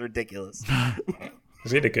character. It's ridiculous.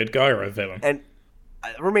 Is he the good guy or a villain? And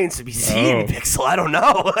it remains to be seen, Pixel. I don't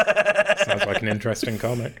know. Sounds like an interesting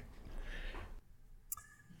comic.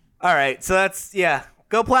 All right, so that's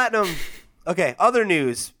go platinum. Okay, other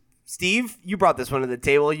news. Steve, you brought this one to the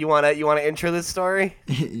table. You wanna intro this story?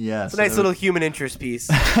 Yeah, it's a nice little human interest piece.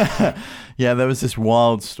 Yeah, there was this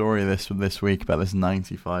wild story this week about this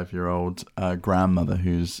 95-year-old grandmother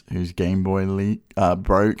whose Game Boy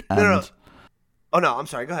broke. And No. Oh no, I'm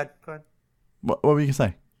sorry. Go ahead. What were you gonna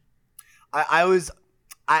say? I was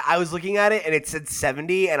looking at it and it said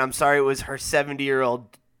 70, and I'm sorry, it was her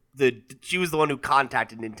 70-year-old. She was the one who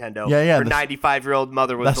contacted Nintendo. Yeah. Her 95-year-old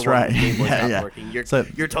mother was the one whose Game Boy stopped working.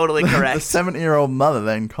 You're totally correct. The 70-year-old mother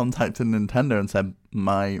then contacted Nintendo and said,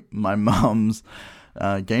 "My mom's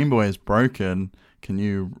Game Boy is broken. Can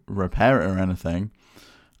you repair it or anything?"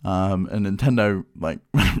 And Nintendo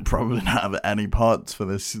probably don't have any parts for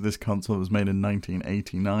this console that was made in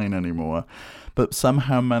 1989 anymore, but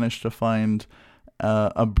somehow managed to find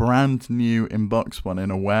a brand new in-box one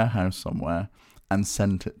in a warehouse somewhere and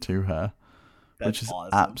sent it to her. Which is awesome.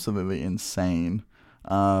 Absolutely insane.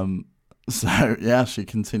 So yeah, she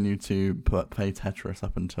continued to play Tetris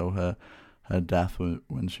up until her death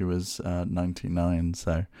when she was 99.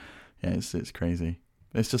 So yeah, it's crazy.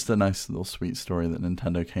 It's just a nice little sweet story that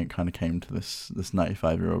Nintendo came to this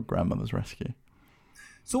 95-year-old grandmother's rescue.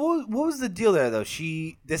 So what was the deal there though?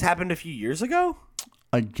 This happened a few years ago?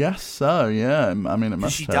 I guess so, yeah. I mean, it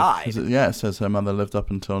must have. She died. It says her mother lived up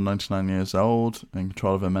until 99 years old, in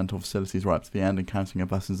control of her mental facilities right up to the end, and counting her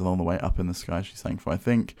blessings along the way up in the sky. She's thankful, I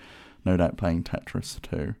think. No doubt playing Tetris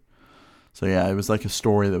too. So yeah, it was like a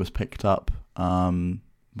story that was picked up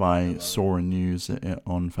by Sora News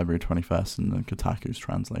on February 21st, and then Kotaku's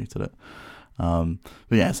translated it. But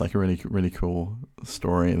yeah, it's like a really, really cool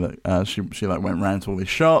story that she went round to all these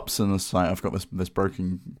shops and was like, I've got this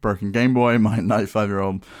broken Game Boy. My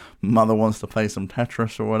 95-year-old mother wants to play some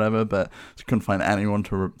Tetris or whatever, but she couldn't find anyone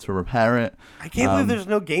to repair it. I can't believe there's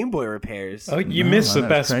no Game Boy repairs. Oh, you missed the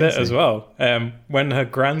best bit as well. When her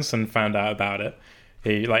grandson found out about it,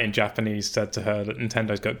 he, in Japanese, said to her that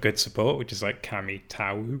Nintendo's got good support, which is like kami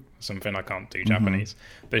tau, something. I can't do Japanese.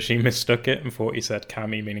 But she mistook it and thought he said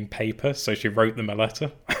kami, meaning paper, so she wrote them a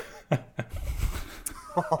letter. And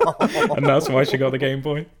that's why she got the Game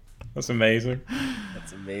Boy. That's amazing.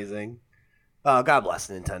 That's amazing. Oh, God bless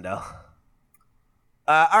Nintendo.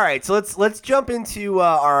 All right, so let's jump into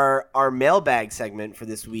our mailbag segment for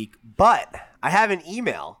this week. But I have an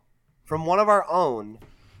email from one of our own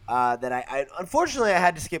that I unfortunately I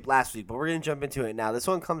had to skip last week, but we're going to jump into it now. This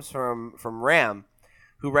one comes from Ram,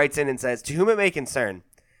 who writes in and says, "To whom it may concern,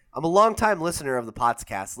 I'm a longtime listener of the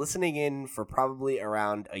podcast, listening in for probably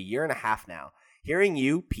around a year and a half now. Hearing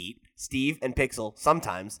you, Pete, Steve, and Pixel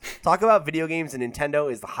sometimes talk about video games and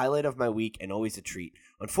Nintendo is the highlight of my week and always a treat.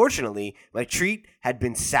 Unfortunately, my treat had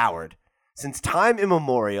been soured. Since time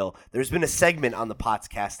immemorial, there's been a segment on the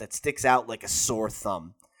podcast that sticks out like a sore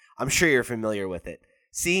thumb. I'm sure you're familiar with it.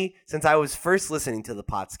 See, since I was first listening to the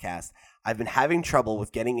podcast, I've been having trouble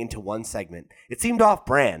with getting into one segment. It seemed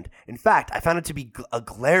off-brand. In fact, I found it to be a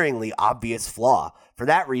glaringly obvious flaw. For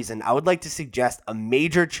that reason, I would like to suggest a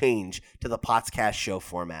major change to the podcast show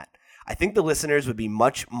format. I think the listeners would be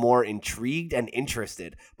much more intrigued and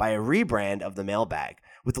interested by a rebrand of the mailbag.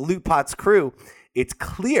 With the Loot Pots crew, it's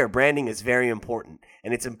clear branding is very important,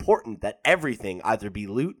 and it's important that everything either be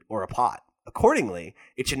loot or a pot. Accordingly,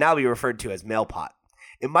 it should now be referred to as Mail Pot.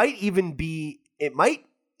 It might even be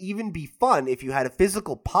fun if you had a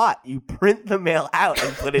physical pot you print the mail out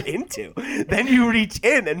and put it into. Then you reach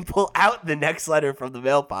in and pull out the next letter from the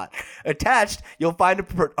mail pot. Attached, you'll find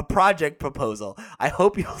a project proposal. I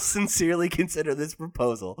hope you'll sincerely consider this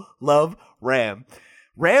proposal. Love, Ram."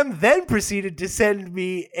 Ram then proceeded to send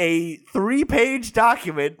me a 3-page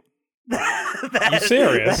document Are you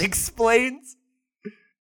serious? that explains...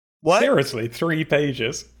 What? Seriously, 3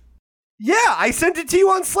 pages? Yeah, I sent it to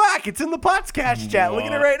you on Slack. It's in the podcast chat. Look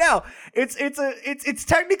at it right now. It's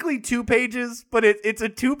technically 2 pages, but it's a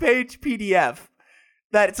 2-page PDF.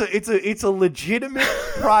 It's a legitimate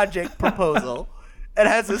project proposal. It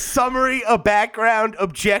has a summary, a background,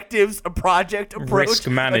 objectives, a project approach, risk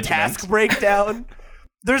management, a task breakdown.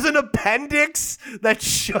 There's an appendix that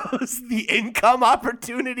shows the income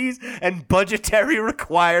opportunities and budgetary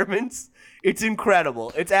requirements. It's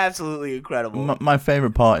incredible. It's absolutely incredible. My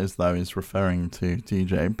favorite part is referring to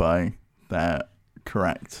DJ by their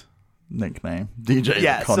correct nickname, DJ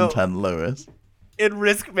the Content Lewis. In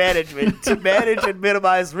risk management, to manage and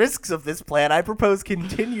minimize risks of this plan, I propose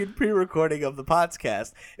continued pre-recording of the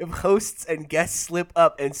podcast. If hosts and guests slip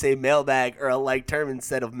up and say mailbag or a like term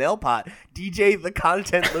instead of mailpot, DJ the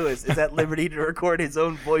Content Lewis is at liberty to record his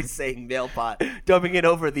own voice saying mailpot, dubbing it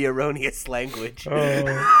over the erroneous language.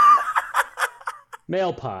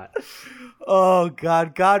 Mailpot. Oh,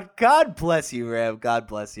 God bless you, Ram. God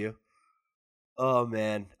bless you. Oh,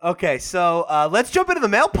 man. Okay, so let's jump into the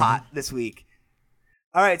mailpot this week.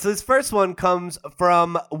 All right, so this first one comes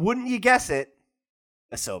from, wouldn't you guess it,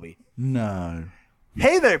 Asobi. No.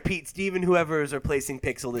 Hey there, Pete, Steven, whoever is replacing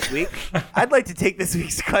Pixel this week. I'd like to take this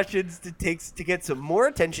week's questions to get some more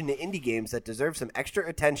attention to indie games that deserve some extra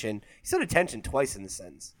attention. He said attention twice in the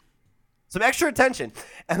sentence. Some extra attention,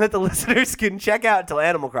 and that the listeners can check out until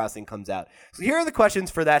Animal Crossing comes out. So here are the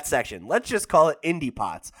questions for that section. Let's just call it Indie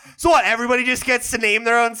Pots. So what, everybody just gets to name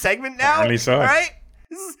their own segment now? Apparently so. All right?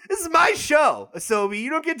 This is my show, Asobi. You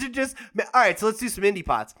don't get to just... All right, so let's do some Indie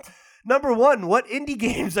Pots. Number one, what indie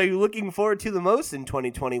games are you looking forward to the most in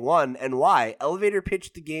 2021, and why? Elevator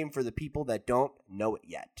pitched the game for the people that don't know it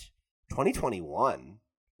yet. 2021?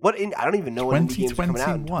 I don't even know what indie games are coming out.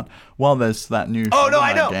 2021. Well, there's that new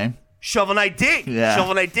I know. game. Shovel Knight Dig. Yeah.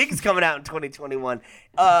 Shovel Knight Dig is coming out in 2021.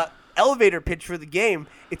 Elevator pitch for the game.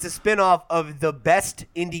 It's a spin-off of the best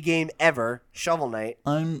indie game ever, Shovel Knight.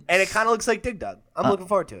 And it kind of looks like Dig Dug. I'm looking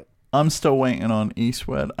forward to it. I'm still waiting on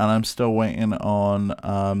Eastward, and I'm still waiting on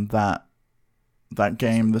that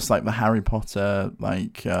game that's like the Harry Potter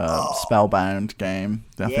Spellbound game.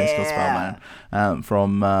 I think it's called Spellbound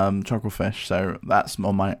from Chucklefish. So that's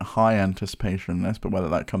on my high anticipation list, but whether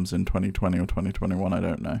that comes in 2020 or 2021, I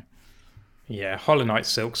don't know. Yeah, Hollow Knight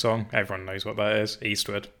Silk Song. Everyone knows what that is.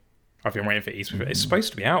 Eastward. I've been waiting for Eastward. It's supposed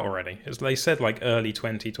to be out already. They said early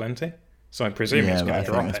 2020. So I presume it's going to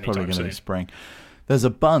drop anytime soon. It's probably going to be spring. There's a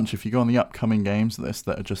bunch, if you go on the upcoming games list,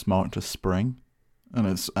 that are just marked as spring. And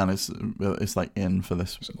it's like in for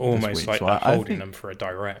this. It's almost this week. like so they're holding them for a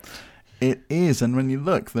direct. It is, and when you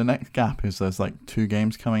look, the next gap is there's 2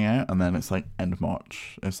 games coming out, and then it's end of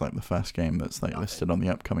March. It's the first game that's listed on the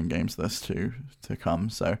upcoming games list to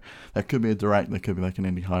come. So there could be a direct, there could be an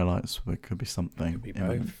indie highlights, there could be something. Could be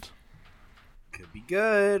both. Could be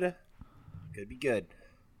good. Could be good.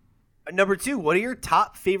 Number 2, what are your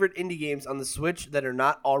top favorite indie games on the Switch that are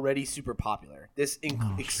not already super popular? This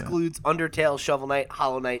excludes Undertale, Shovel Knight,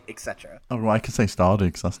 Hollow Knight, etc. Oh, well, I could say Stardew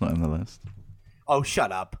because that's not in the list. Oh,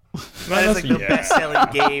 shut up. That is the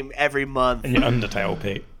best-selling game every month. And your Undertale,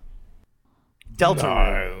 Pete.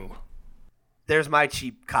 Deltarune. No. There's my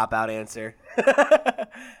cheap cop-out answer.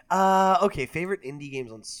 Okay, favorite indie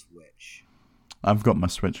games on Switch. I've got my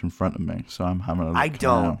Switch in front of me, so I'm having a look. I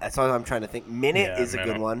don't. Now. That's what I'm trying to think. Minute is a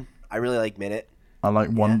good one. I really like Minute. I like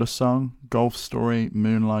Wonder Song, Golf Story,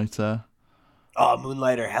 Moonlighter. Oh,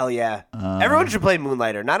 Moonlighter. Hell yeah. Everyone should play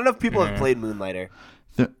Moonlighter. Not enough people have played Moonlighter.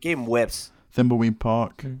 Game whips. Thimbleweed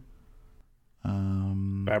Park.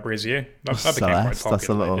 Bad Breeze You. That became quite popular. That's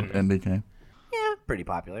a little indie game. Yeah, pretty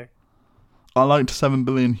popular. I liked 7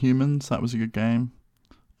 Billion Humans. That was a good game.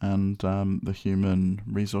 And the Human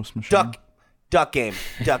Resource Machine. Duck Game.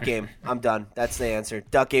 I'm done. That's the answer.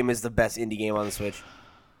 Duck Game is the best indie game on the Switch.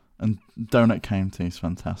 And Donut County is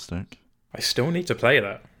fantastic. I still need to play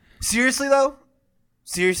that. Seriously, though?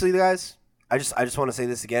 Seriously, guys? I just want to say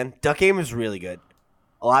this again. Duck Game is really good.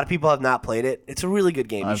 A lot of people have not played it. It's a really good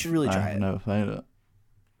game. You should really try it. I've never played it.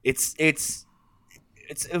 It's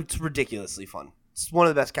ridiculously fun. It's one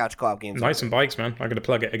of the best couch co-op games. Knights and Bikes, man. I'm going to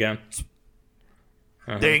plug it again.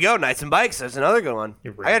 There you go. Knights and Bikes. There's another good one. I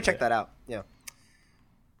got to check that out. Yeah.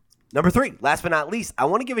 Number 3, last but not least, I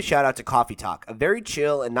want to give a shout out to Coffee Talk, a very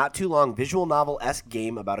chill and not too long visual novel-esque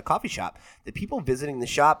game about a coffee shop, the people visiting the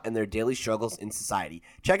shop, and their daily struggles in society.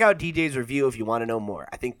 Check out DJ's review if you want to know more.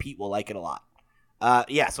 I think Pete will like it a lot.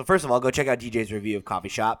 So first of all, go check out DJ's review of Coffee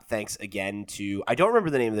Shop. Thanks again to, I don't remember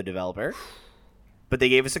the name of the developer, but they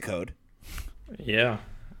gave us a code. Yeah.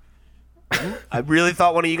 I really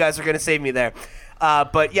thought one of you guys were going to save me there.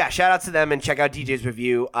 But yeah, shout out to them and check out DJ's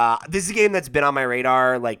review. This is a game that's been on my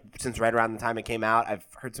radar since right around the time it came out. I've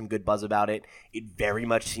heard some good buzz about it. It very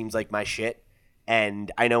much seems like my shit.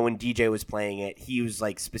 And I know when DJ was playing it, he was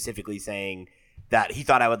specifically saying that he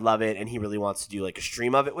thought I would love it and he really wants to do a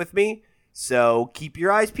stream of it with me. So keep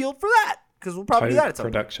your eyes peeled for that because we'll probably do that at some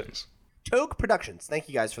point. Productions. Toke Productions. Thank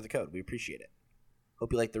you guys for the code. We appreciate it.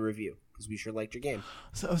 Hope you like the review. because we sure liked your game.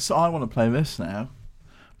 So I want to play this now.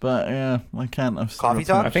 But yeah, I can't. Coffee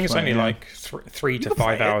talk? I think it's only like 3 to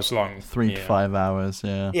 5 hours long. 3 to 5 hours,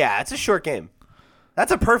 yeah. Yeah, it's a short game.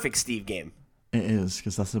 That's a perfect Steve game. It is,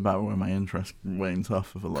 because that's about where my interest wanes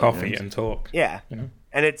off of a lot of Coffee games. and talk. Yeah,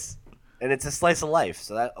 and it's a slice of life,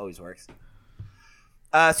 so that always works.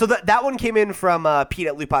 So that one came in from Pete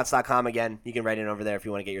at lootpots.com. Again, you can write in over there if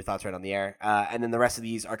you want to get your thoughts right on the air. And then the rest of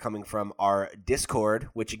these are coming from our Discord,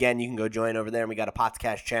 which, again, you can go join over there. And we got a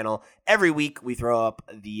podcast channel. Every week, we throw up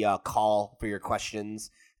the call for your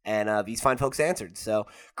questions, and these fine folks answered. So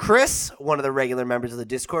Chris, one of the regular members of the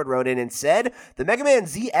Discord, wrote in and said, the Mega Man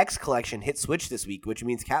ZX collection hit Switch this week, which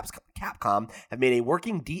means Capcom have made a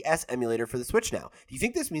working DS emulator for the Switch now. Do you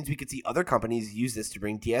think this means we could see other companies use this to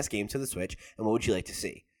bring DS games to the Switch, and what would you like to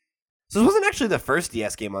see? So this wasn't actually the first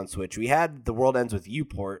DS game on Switch. We had The World Ends With You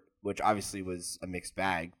port, which obviously was a mixed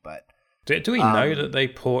bag, but... Do we know that they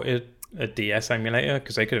ported a DS emulator?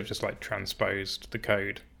 Because they could have just, like, transposed the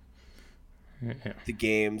code. Yeah. The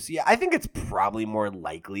games. Yeah, I think it's probably more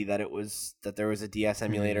likely that there was a DS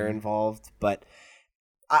emulator involved, but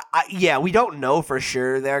yeah, we don't know for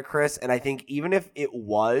sure there, Chris, and I think even if it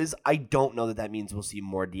was, I don't know that means we'll see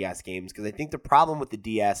more DS games, because I think the problem with the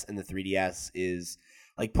DS and the 3DS is,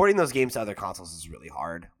 like, porting those games to other consoles is really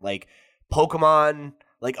hard. Like, Pokemon,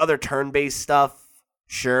 like, other turn-based stuff,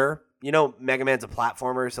 sure. Mega Man's a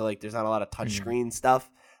platformer, so, like, there's not a lot of touchscreen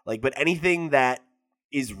stuff. Like, but anything that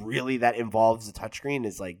involves a touchscreen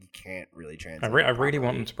is like you can't really translate. I really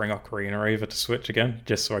want them to bring Ocarina over to Switch again,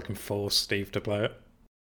 just so I can force Steve to play it.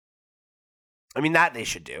 I mean, that they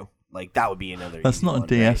should do. Like, that would be another. That's not a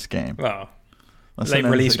DS game. Well, that's they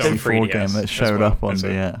released on 3DS game that showed up on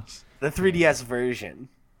DS. The 3DS version.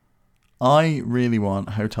 I really want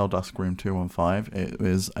Hotel Dusk Room 215. It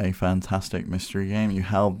was a fantastic mystery game. You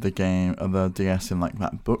held the DS in like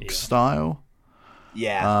that book style.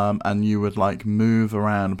 Yeah. And you would like move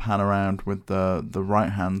around, pan around with the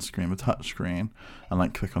right hand screen, the touch screen, and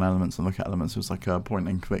like click on elements and look at elements. It was like a point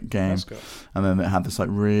and click game. That's good. And then it had this like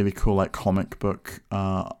really cool like comic book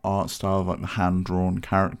art style of like the hand drawn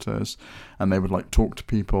characters, and they would like talk to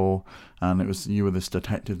people. And it was you were this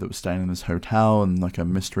detective that was staying in this hotel, and like a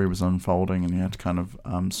mystery was unfolding, and you had to kind of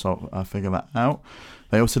figure that out.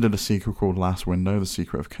 They also did a sequel called Last Window: The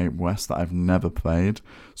Secret of Cape West that I've never played,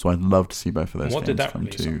 so I'd love to see both of those games come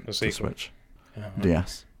to the Switch. Yeah, right.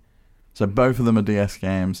 DS. So both of them are DS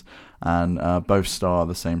games, and both star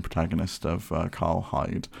the same protagonist of Carl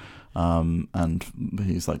Hyde, and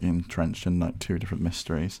he's like entrenched in like 2 different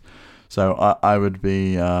mysteries. So I would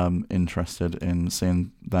be interested in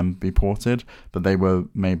seeing them be ported, but they were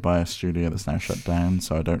made by a studio that's now shut down,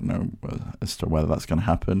 so I don't know as to whether that's going to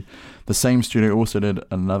happen. The same studio also did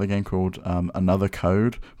another game called Another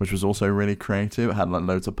Code, which was also really creative. It had like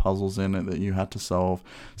loads of puzzles in it that you had to solve.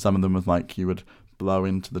 Some of them was like you would blow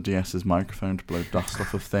into the DS's microphone to blow dust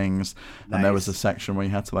off of things. Nice. And there was a section where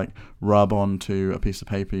you had to like rub onto a piece of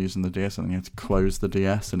paper using the DS, and then you had to close the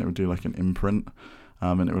DS, and it would do like an imprint.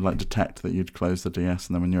 And it would like detect that you'd close the DS,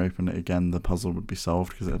 and then when you open it again, the puzzle would be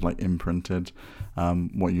solved because it had like imprinted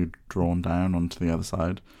what you'd drawn down onto the other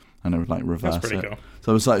side, and it would like reverse it. That's pretty cool.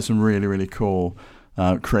 So it was like some really, really cool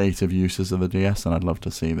creative uses of the DS, and I'd love to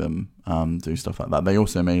see them do stuff like that. They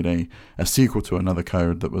also made a sequel to Another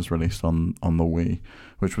Code that was released on the Wii,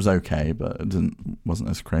 which was okay, but it wasn't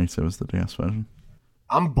as creative as the DS version.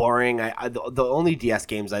 I'm boring. The only DS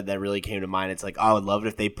games that really came to mind, it's like, I would love it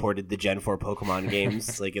if they ported the Gen 4 Pokemon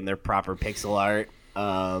games like in their proper pixel art.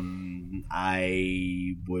 I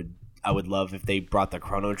would love if they brought the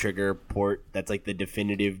Chrono Trigger port. That's like the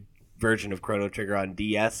definitive version of Chrono Trigger on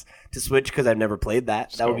DS to Switch, because I've never played that.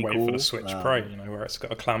 Just that would be wait cool. For the Switch Pro, where it's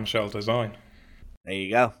got a clamshell design. There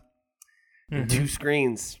you go. Mm-hmm. 2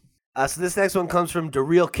 screens. So this next one comes from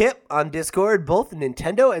DeReal Kip on Discord. Both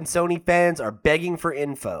Nintendo and Sony fans are begging for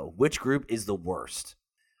info. Which group is the worst?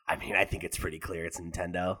 I mean, I think it's pretty clear it's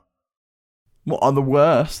Nintendo. What are the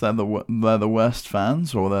worst? They're the worst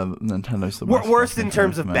fans, or they're Nintendo's the worst? Worst in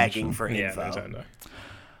terms of begging for info. Nintendo.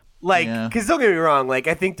 Like, because don't get me wrong, like,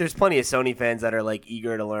 I think there's plenty of Sony fans that are like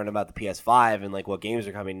eager to learn about the PS5 and like what games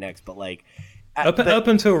are coming next, but like. Up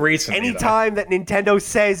until recently, anytime that Nintendo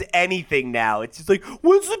says anything now, it's just like,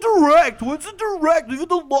 when's the Direct? When's the Direct? We've had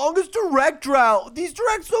the longest Direct drought. These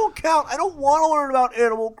Directs don't count. I don't want to learn about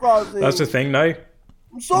Animal Crossing. That's the thing, though.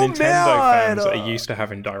 I'm so Nintendo mad. fans are used to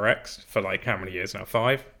having Directs for like how many years now?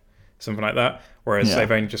 5? Something like that. Whereas they've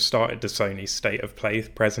only just started the Sony State of Play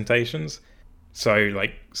presentations. So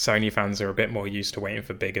like Sony fans are a bit more used to waiting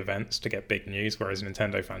for big events to get big news, whereas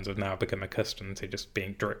Nintendo fans have now become accustomed to just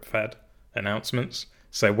being drip-fed announcements.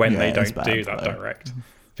 So when they don't do that Direct,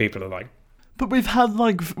 people are like, But we've had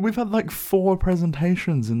like 4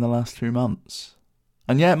 presentations in the last 2 months,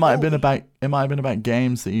 and yeah, it might have been about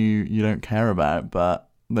games that you don't care about, but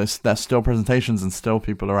there's still presentations and still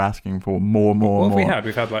people are asking for more. what have more. we had?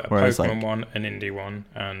 We've had like a Whereas, Pokemon one, an indie one,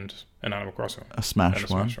 and an Animal Crossing one. A Smash And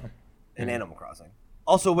a one. Smash one. And Animal Crossing.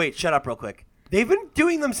 Also, wait, shut up real quick. They've been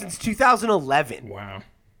doing them since 2011. Wow.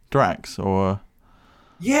 Drax or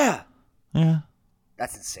Yeah.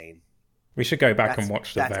 That's insane. We should go back That's- and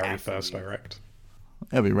watch the that's very first absolutely- Direct.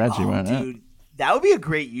 it'll be Reggie, won't it? Dude, that would be a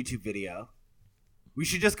great YouTube video. We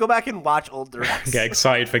should just go back and watch old directs. Get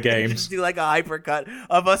excited for games. Just do like a hypercut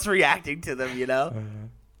of us reacting to them, you know?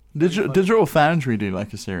 Digital Foundry do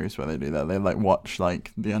like a series where they do that. They like watch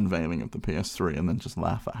like the unveiling of the PS3 and then just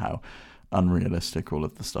laugh at how unrealistic all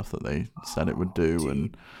of the stuff that they said it would do,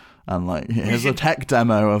 and like here's a tech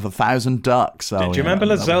demo of 1,000 ducks. Do you remember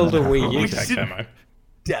the Zelda Wii U tech demo?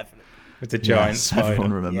 Definitely. With the giant Yes, spider.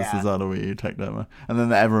 everyone remembers Yeah. the Zelda Wii U tech demo, and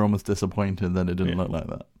then everyone was disappointed that it didn't look like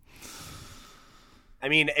that. I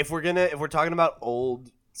mean, if we're talking about old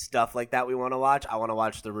stuff like that we want to watch, I want to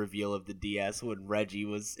watch the reveal of the DS when Reggie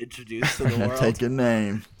was introduced to the world. Take a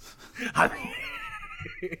name.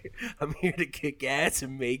 I'm here to kick ass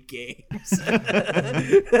and make games.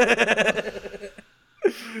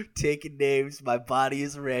 Taking names. My body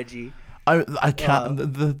is Reggie. I can't.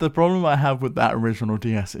 The problem I have with that original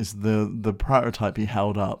DS is the prototype he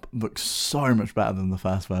held up looks so much better than the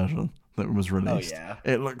first version that was released. yeah.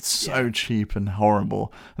 It looked so cheap and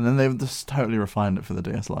horrible, and then they've just totally refined it for the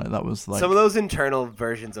DS Lite. That was like Some of those internal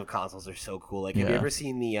versions of consoles are so cool. Like, have you Yeah. ever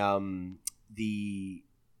seen the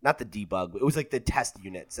not the debug, it was like the test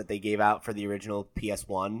units that they gave out for the original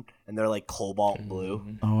PS1, and they're like cobalt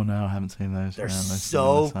blue. Oh no, I haven't seen those. They're Yeah, those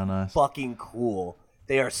so sound nice. fucking cool.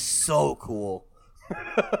 They are so cool.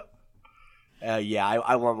 Yeah,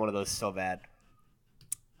 I want one of those so bad.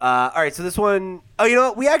 All right, so this one, oh, you know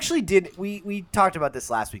what? We actually did, we talked about this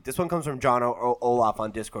last week. This one comes from John Olaf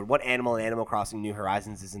on Discord. What animal in Animal Crossing New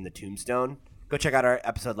Horizons is in the tombstone? Go check out our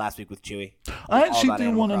episode last week with Chewy. I All actually about do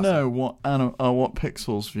Animal want to Crossing. know what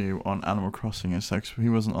Pixel's view on Animal Crossing is. Because he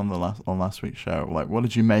wasn't on last week's show. Like, what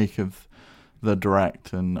did you make of the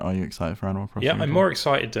Direct, and are you excited for Animal Crossing? Yeah, as I'm well? more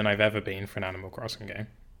excited than I've ever been for an Animal Crossing game.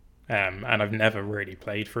 And I've never really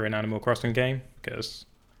played for an Animal Crossing game because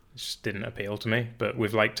it just didn't appeal to me. But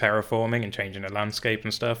with like terraforming and changing the landscape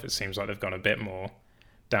and stuff, it seems like they've gone a bit more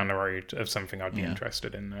down the road of something I'd be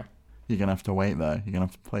interested in now. You're gonna have to wait though. You're gonna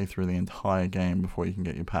have to play through the entire game before you can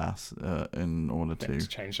get your pass in order to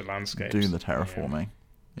change the landscape, do the terraforming.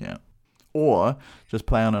 Yeah. Or just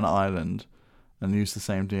play on an island and use the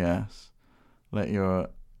same DS. Let your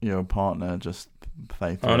partner just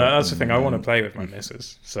play through. Oh no, that's the and thing. I want to then- play with my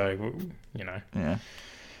missus, so you know. Yeah.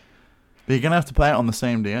 But you're gonna have to play it on the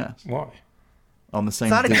same DS. Why? On the same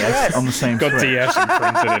not a DS. DS. On the same Got Switch. DS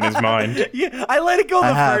imprinted in his mind. Yeah, I let it go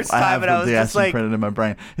the first time, and I was the DS just like, imprinted in my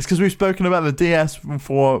brain. It's because we've spoken about the DS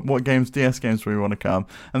for what DS games we want to come,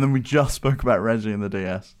 and then we just spoke about Reggie and the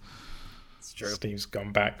DS. it's true. Steve's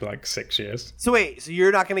gone back like 6 years. So wait, so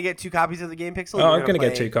you're not going to get 2 copies of the game, Pixel? Oh, You're I'm gonna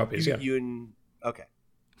get play 2 copies, yeah. You and okay.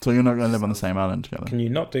 So you're not going to live on the same island together. Can you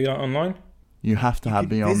not do that online? You have to have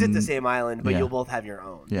be on. Visit the same island, but yeah. you'll both have your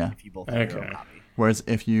own. Yeah. If you both have your own Okay. copy. Whereas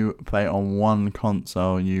if you play on one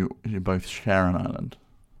console, you both share an island.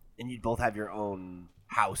 And you'd both have your own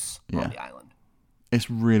house Yeah. on the island. It's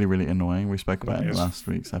really, really annoying. We spoke about it in Yes. last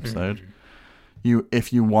week's episode.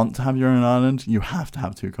 If you want to have your own island, you have to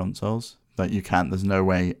have 2 consoles. That you can't. There's no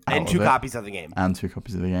way out And of 2 it. copies of the game. And 2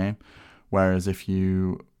 copies of the game. Whereas if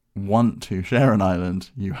you want to share an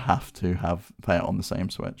island, you have to play it on the same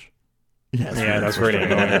Switch. Yes, Yeah, that's really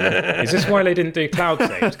annoying. Is this why they didn't do cloud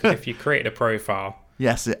saves? Because if you create a profile,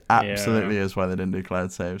 Yes, it absolutely is why they didn't do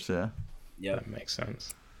cloud saves. Yeah. that makes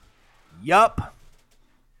sense. Yup.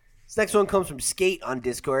 This next one comes from Skate on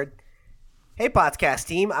Discord. Hey, podcast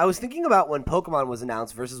team. I was thinking about when Pokemon was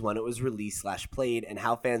announced versus when it was released/played and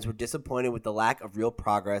how fans were disappointed with the lack of real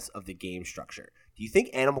progress of the game structure. Do you think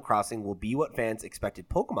Animal Crossing will be what fans expected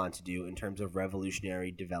Pokemon to do in terms of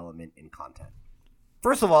revolutionary development and content?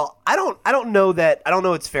 First of all, I don't know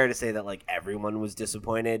it's fair to say that like everyone was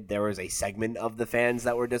disappointed. There was a segment of the fans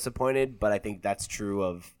that were disappointed, but I think that's true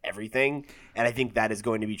of everything. And I think that is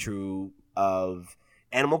going to be true of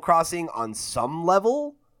Animal Crossing on some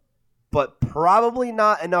level, but probably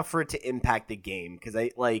not enough for it to impact the game. Because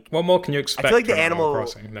What more can you expect like the from Animal Animal-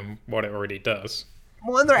 Crossing than what it already does?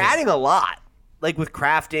 well, and they're adding a lot. Like with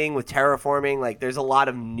crafting, with terraforming, like there's a lot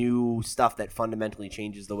of new stuff that fundamentally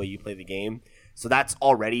changes the way you play the game. So that's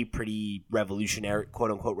already pretty revolutionary, quote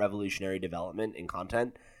unquote, revolutionary development in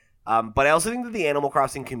content. But I also think that the Animal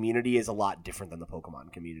Crossing community is a lot different than the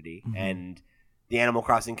Pokemon community. Mm-hmm. And the Animal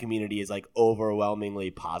Crossing community is like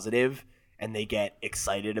overwhelmingly positive, and they get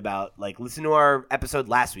excited about, like, listen to our episode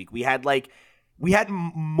last week. We had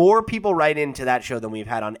more people write into that show than we've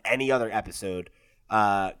had on any other episode,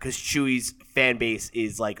 because Chewy's fan base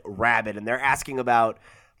is like rabid, and they're asking about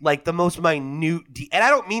like the most minute and I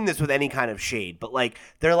don't mean this with any kind of shade, but like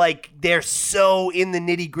they're so in the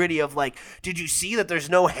nitty gritty of like, did you see that there's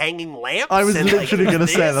no hanging lamps? I was and, literally like, going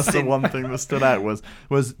to say that's the one thing that stood out was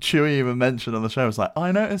Chewy even mentioned on the show. It was like,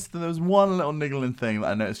 I noticed that there was one little niggling thing that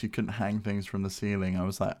I noticed you couldn't hang things from the ceiling. I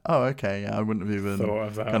was like, oh, okay, yeah, I wouldn't have even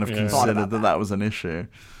considered that was an issue.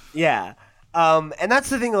 Yeah, and that's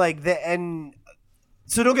the thing, like and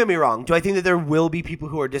so don't get me wrong. Do I think that there will be people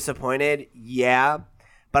who are disappointed? Yeah.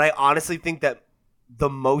 But I honestly think that the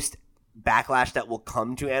most backlash that will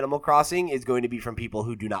come to Animal Crossing is going to be from people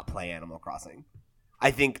who do not play Animal Crossing.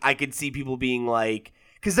 I think I could see people being like,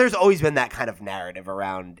 because there's always been that kind of narrative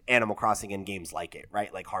around Animal Crossing and games like it,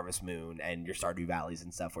 right? Like Harvest Moon and your Stardew Valleys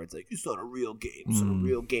and stuff, where it's like, it's not a real game. It's not a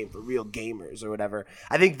real game for real gamers or whatever.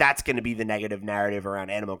 I think that's going to be the negative narrative around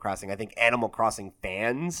Animal Crossing. I think Animal Crossing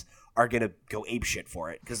fans are going to go apeshit for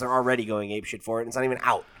it because they're already going apeshit for it and it's not even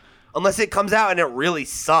out. Unless it comes out and it really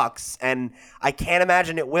sucks, and I can't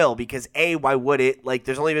imagine it will, because A, why would it? Like,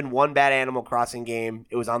 there's only been one bad Animal Crossing game.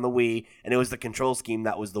 It was on the Wii, and it was the control scheme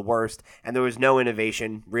that was the worst, and there was no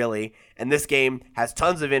innovation, really. And this game has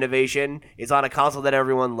tons of innovation. It's on a console that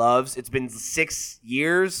everyone loves. It's been 7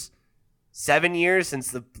 years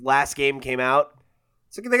since the last game came out.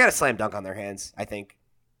 So they got a slam dunk on their hands, I think.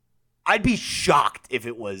 I'd be shocked if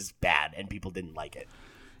it was bad and people didn't like it.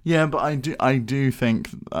 Yeah, but I do think,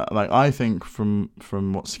 I think from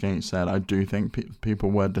what Skate said, I do think people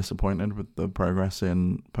were disappointed with the progress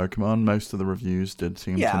in Pokemon. Most of the reviews did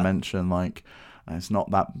seem to mention, like, it's not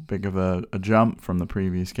that big of a jump from the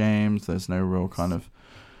previous games. There's no real kind of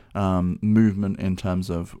movement in terms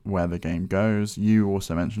of where the game goes. You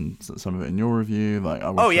also mentioned some of it in your review, like, I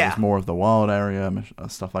wish there was more of the wild area,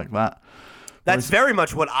 stuff like that. That's very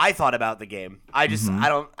much what I thought about the game. I just I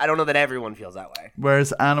don't know that everyone feels that way.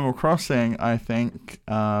 Whereas Animal Crossing, I think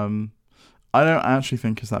I don't actually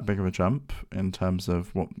think it's that big of a jump in terms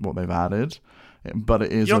of what they've added. But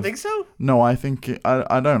it is. You don't think so? No, I think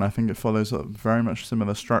I don't. I think it follows a very much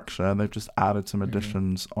similar structure. They've just added some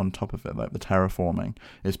additions on top of it, like the terraforming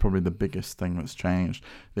is probably the biggest thing that's changed.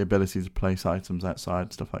 The ability to place items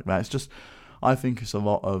outside, stuff like that. It's just, I think it's a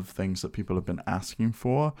lot of things that people have been asking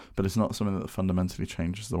for, but it's not something that fundamentally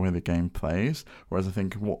changes the way the game plays. Whereas I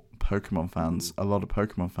think what a lot of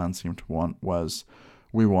Pokemon fans seem to want was,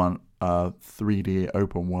 we want a 3D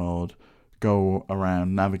open world, go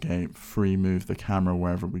around, navigate, free move the camera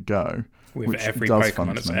wherever we go. With every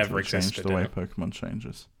Pokemon that's ever existed. Change the way Pokemon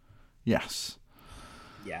changes. Yes.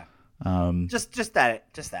 Yeah. Just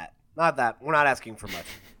that. Not that. We're not asking for much.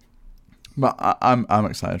 But I'm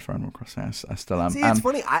excited for Animal Crossing. I still am. See, it's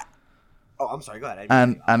funny. I'm sorry. Go ahead.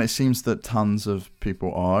 And it seems that tons of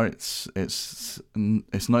people are. It's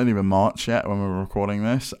not even March yet when we're recording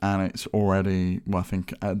this, and it's already. Well, I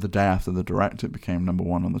think the day after the Direct, it became number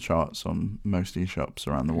 1 on the charts on most eShops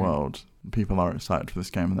around the world. People are excited for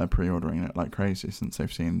this game, and they're pre-ordering it like crazy since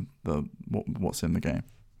they've seen what's in the game.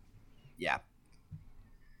 Yeah.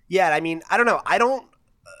 Yeah. I mean, I don't know.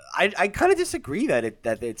 I kind of disagree that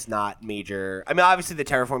it's not major. I mean, obviously the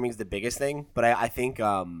terraforming is the biggest thing, but I think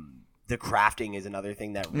the crafting is another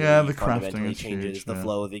thing that really fundamentally changes the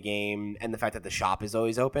flow of the game, and the fact that the shop is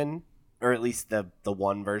always open, or at least the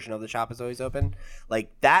one version of the shop is always open.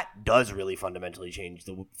 Like, that does really fundamentally change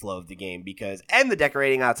the flow of the game, and the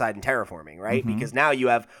decorating outside and terraforming, right? Mm-hmm. Because now you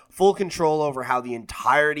have full control over how the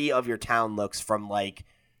entirety of your town looks from, like,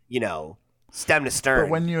 stem to stern. But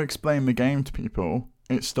when you explain the game to people,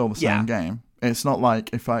 it's still the same game. It's not like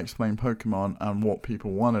if I explain Pokemon and what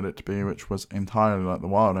people wanted it to be, which was entirely like the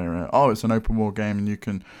wild area. Oh, it's an open world game and you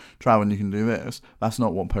can travel and you can do this. That's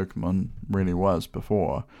not what Pokemon really was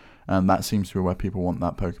before. And that seems to be where people want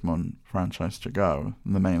that Pokemon franchise to go,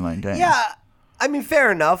 the mainline game. Yeah, I mean,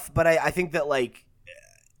 fair enough. But I think that, like,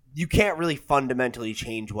 you can't really fundamentally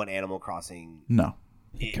change what Animal Crossing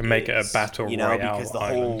You can make it a battle royale because the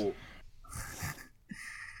island. whole...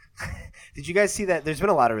 Did you guys see that? There's been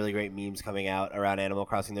a lot of really great memes coming out around Animal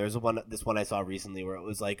Crossing. There was this one I saw recently where it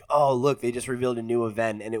was like, oh, look, they just revealed a new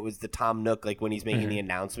event, and it was the Tom Nook, like, when he's making the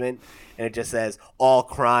announcement, and it just says, all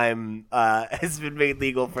crime has been made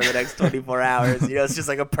legal for the next 24 hours. It's just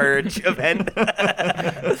like a purge event.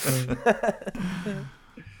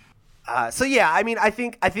 So yeah, I mean, I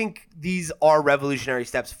think these are revolutionary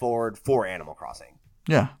steps forward for Animal Crossing.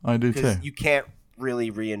 Yeah, I do too. You can't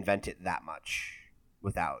really reinvent it that much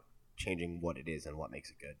without changing what it is and what makes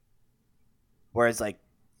it good. Whereas like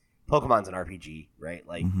Pokemon's an RPG, right?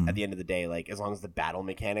 Like at the end of the day, like as long as the battle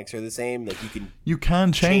mechanics are the same, like you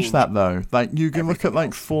can change that though. Like you can look at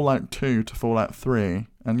like Fallout 2 to Fallout 3,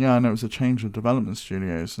 and yeah, I know it was a change of development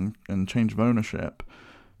studios and change of ownership.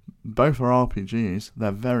 Both are RPGs.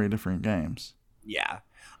 They're very different games. Yeah,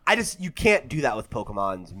 you can't do that with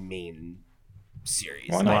Pokemon's main series.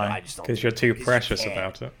 Why not? I just don't. Because you're too precious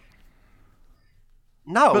about it.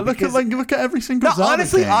 No, but look at every single. No, Zelda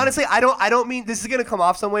honestly, game. I don't mean this is gonna come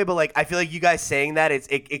off some way, but like I feel like you guys saying that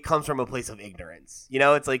it comes from a place of ignorance. You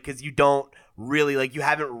know, it's like because you don't really like you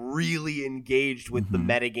haven't really engaged with the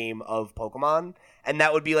metagame of Pokemon, and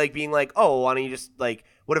that would be like being like, oh, why don't you just like,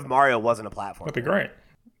 what if Mario wasn't a platform? That'd be great.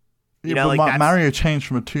 Yeah, know, but like Mario changed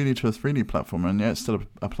from a 2D to a 3D platformer, and yeah, it's still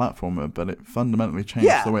a platformer, but it fundamentally changed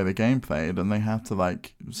the way the game played, and they have to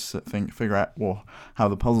like figure out how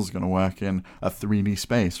the puzzle's going to work in a 3D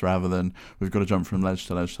space rather than we've got to jump from ledge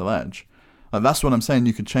to ledge to ledge. Like, that's what I'm saying.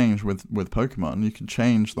 You could change with Pokemon. You could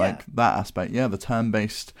change like that aspect. Yeah, the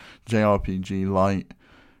turn-based JRPG light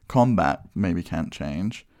combat maybe can't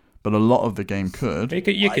change. But a lot of the game could.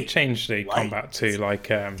 You could change the combat to like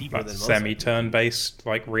semi-turn-based,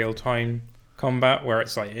 like real-time combat, where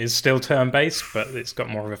it's still turn-based, but it's got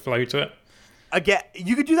more of a flow to it. Again,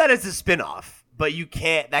 you could do that as a spin-off, but you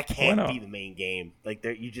can't. That can't be the main game. Like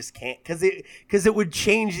you just can't because it would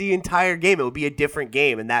change the entire game. It would be a different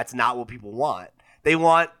game, and that's not what people want. They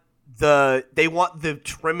want the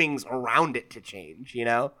trimmings around it to change. You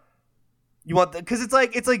know, you want because it's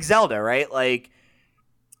like Zelda, right? Like.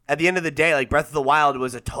 At the end of the day, like Breath of the Wild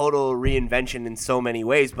was a total reinvention in so many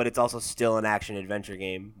ways, but it's also still an action-adventure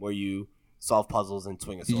game where you solve puzzles and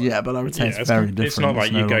swing a sword. Yeah, but I would say it's very different. It's not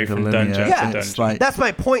like you go from dungeon to dungeon. Like, that's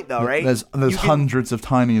my point, though, right? There's hundreds of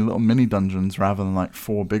tiny little mini dungeons rather than like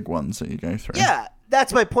 4 big ones that you go through. Yeah,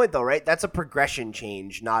 that's my point, though, right? That's a progression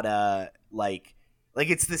change, not a like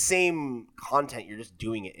it's the same content. You're just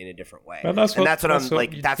doing it in a different way. Well, that's what I think.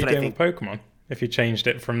 Pokemon, if you changed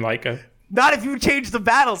it from like a. Not if you change the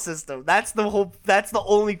battle system. That's the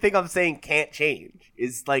only thing I'm saying can't change.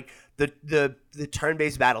 Is like the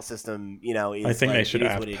turn-based battle system, you know, is I think like, they should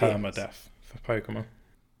add permadeath for Pokemon.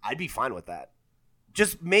 I'd be fine with that.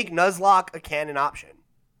 Just make Nuzlocke a canon option.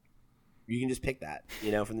 You can just pick that,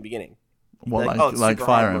 you know, from the beginning. What, like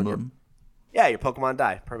Fire Emblem? Yeah, your Pokemon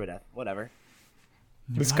die. Permadeath. Whatever.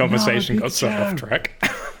 This conversation got so off track.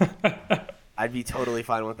 I'd be totally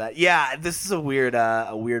fine with that. Yeah, this is a weird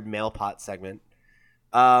mail pot segment.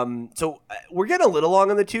 So we're getting a little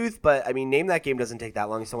long on the tooth, but I mean, Name That Game doesn't take that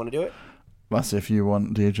long. You still want to do it? That's if you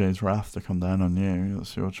want DJ's wrath to come down on you.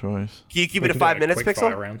 That's your choice. Can you keep it to 5 minutes,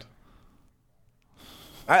 Pixel? Round.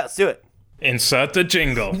 All right, let's do it. Insert the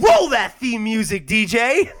jingle. Roll that theme music,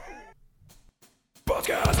 DJ.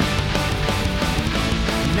 Podcast.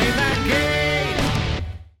 Name That Game.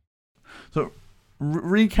 So.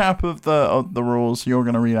 Recap of the rules. You're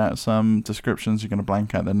going to read out some descriptions. You're going to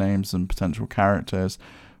blank out the names and potential characters.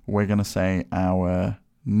 We're going to say our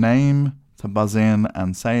name to buzz in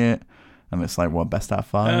and say it. And it's like, what, best out of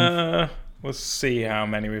 5? We'll see how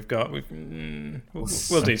many we've got. We'll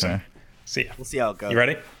do so. See ya. We'll see how it goes. You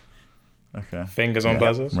ready? Okay. Fingers on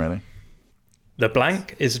buzzers. Ready. The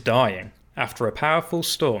blank is dying. After a powerful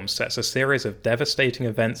storm sets a series of devastating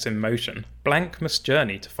events in motion, Blank must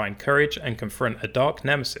journey to find courage and confront a dark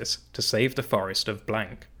nemesis to save the forest of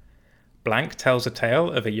Blank. Blank tells a tale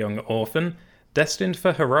of a young orphan destined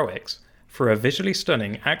for heroics through a visually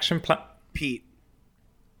stunning action Pete.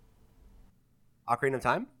 Ocarina of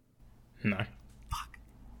Time? No. Fuck.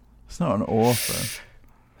 It's not an orphan.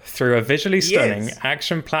 Through a visually stunning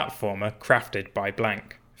action platformer crafted by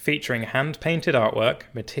Blank. Featuring hand-painted artwork,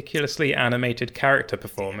 meticulously animated character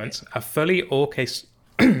performance, a fully orchestrated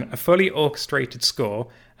score,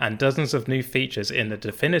 and dozens of new features in the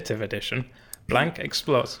definitive edition, Blank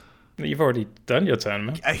explores... You've already done your turn,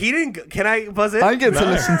 man. He didn't... Can I buzz in? I get to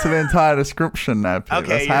listen to the entire description now, Pete.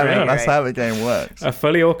 Okay, that's how the game works. A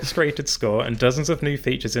fully orchestrated score and dozens of new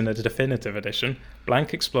features in the definitive edition,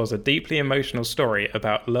 Blank explores a deeply emotional story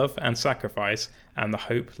about love and sacrifice and the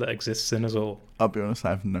hope that exists in us all. I'll be honest, I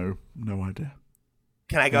have no idea.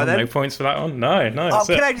 Can I go then? No points for that one? No. Oh,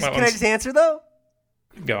 can I just answer, though?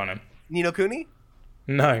 Go on, then. Ni no Kuni?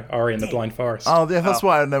 No, Ori and the Blind Forest. Oh, yeah, that's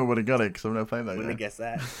why I never would have got it, because I've never played that game. Wouldn't have guessed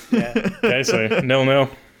that. Yeah. Okay, so 0-0.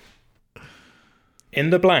 In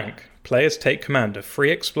the blank, players take command of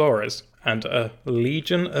 3 explorers and a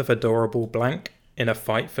legion of adorable blank in a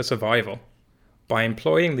fight for survival. By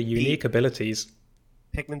employing the unique abilities...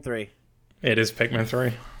 Pikmin 3. It is Pikmin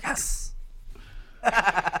 3. Yes!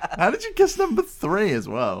 How did you guess number 3 as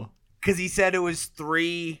well? Because he said it was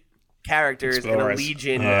 3 characters in a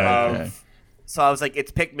legion of... Okay. So I was like,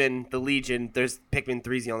 it's Pikmin, the Legion. There's Pikmin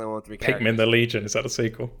 3's the only one with 3 characters. Pikmin the Legion, is that a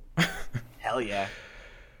sequel? Hell yeah.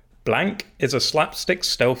 Blank is a slapstick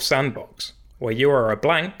stealth sandbox where you are a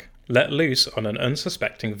blank let loose on an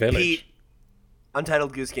unsuspecting village. Pete,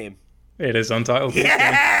 Untitled Goose Game. It is Untitled Goose Game.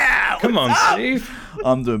 Yeah! Come on, up? Steve.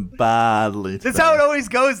 I'm doing badly today. That's how it always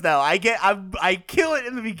goes, though. I kill it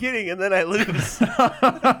in the beginning and then I lose.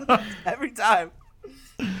 Every time.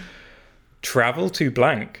 Travel to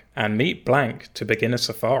blank and meet blank to begin a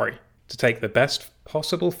safari to take the best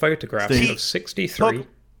possible photographs Steve. of 63.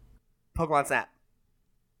 Pokemon Snap.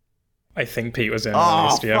 I think Pete was in Oh, the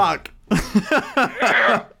list, yeah.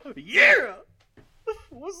 fuck. Yeah!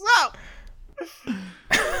 What's up?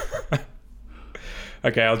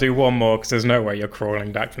 Okay, I'll do one more because there's no way you're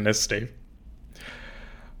crawling back from this, Steve.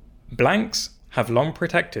 Blanks have long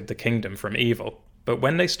protected the kingdom from evil, but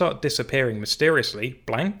when they start disappearing mysteriously,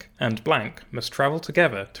 blank and blank must travel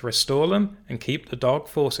together to restore them and keep the dark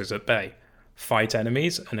forces at bay. Fight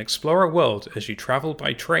enemies and explore a world as you travel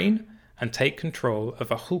by train and take control of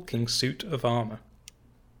a hulking suit of armor.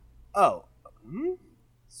 Oh.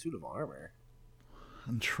 Suit of armor.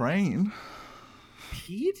 And train.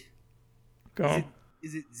 Pete? Go on.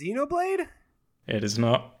 Is it Xenoblade? It is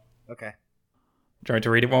not. Okay. Do you want me to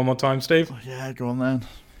read it one more time, Steve? Yeah, go on then.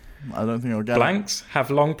 I don't think I'll get Blanks have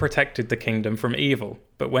long protected the kingdom from evil,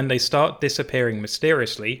 but when they start disappearing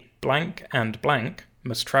mysteriously, blank and blank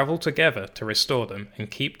must travel together to restore them and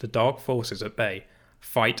keep the dark forces at bay.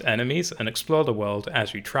 Fight enemies and explore the world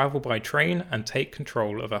as you travel by train and take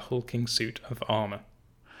control of a hulking suit of armor.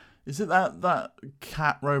 Is it that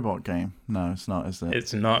cat robot game? No, it's not, is it?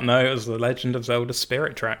 It's not. No, it was the Legend of Zelda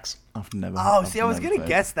Spirit Tracks. I've never. Oh, I've see, I was never going to played.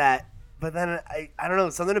 guess that, but then I don't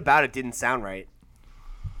know, something about it didn't sound right.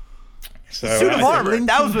 So, Suit of armor. Link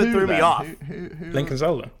That was what and threw who me then? off. Who? Link and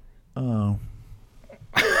Zelda. Oh.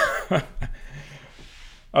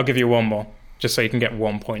 I'll give you one more, just so you can get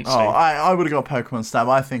 1 point, Steve. Oh, I would have got Pokemon Snap.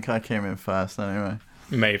 I think I came in first anyway.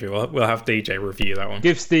 Maybe. We'll have DJ review that one.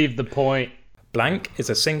 Give Steve the point. Blank is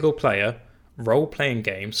a single-player, role-playing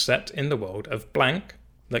game set in the world of Blank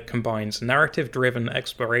that combines narrative-driven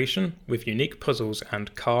exploration with unique puzzles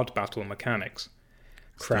and card battle mechanics.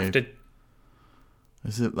 Crafted...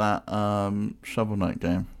 Is it that Shovel Knight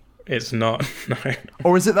game? It's not, no.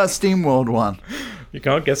 Or is it that SteamWorld one? You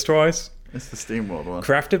can't guess twice. It's the SteamWorld one.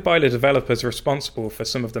 Crafted by the developers responsible for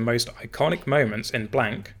some of the most iconic moments in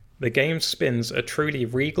Blank, the game spins a truly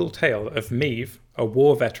regal tale of Meve, a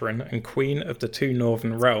war veteran and queen of the 2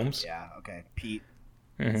 northern realms. Yeah, okay. Pete.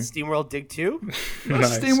 SteamWorld Dig 2?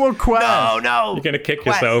 Nice. SteamWorld Quest. No. You're going to kick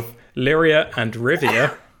Quest. yourself. Lyria and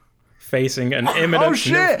Rivia facing an imminent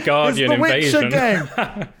Nilfgaardian it's the Witcher invasion. game.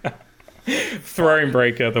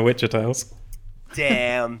 Thronebreaker, the Witcher Tales.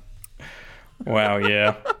 Damn. Wow,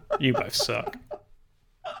 yeah. You both suck.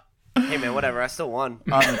 Hey, man, whatever. I still won.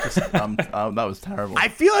 That was terrible. I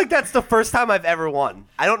feel like that's the first time I've ever won.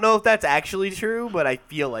 I don't know if that's actually true, but I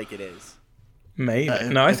feel like it is. Maybe.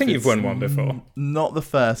 No, I if think you've it's won one before. Not the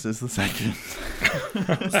first, it's the second.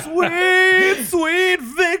 Sweet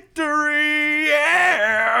victory!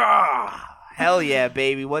 Yeah! Hell yeah,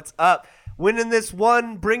 baby. What's up? Winning this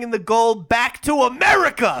one, bringing the gold back to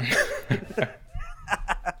America!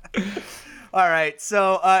 All right,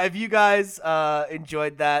 so if you guys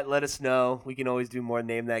enjoyed that, let us know. We can always do more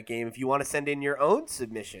Name That Game. If you want to send in your own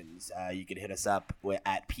submissions, you can hit us up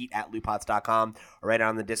at pete@lootpots.com or right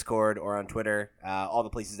on the Discord or on Twitter, all the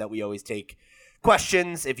places that we always take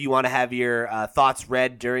questions. If you want to have your thoughts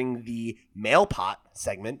read during the Mail Pot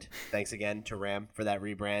segment, thanks again to Ram for that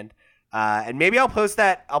rebrand. And maybe I'll post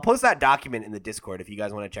that document in the Discord if you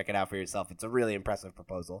guys want to check it out for yourself. It's a really impressive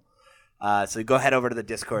proposal. So go head over to the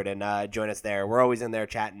Discord and join us there. We're always in there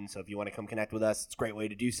chatting, so if you want to come connect with us, it's a great way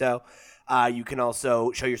to do so. You can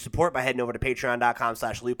also show your support by heading over to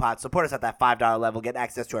patreon.com/lootpots. Support us at that $5 level. Get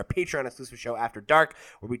access to our Patreon exclusive show After Dark,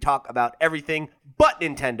 where we talk about everything but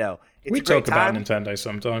Nintendo. It's We a great talk about time. Nintendo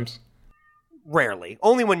sometimes. Rarely.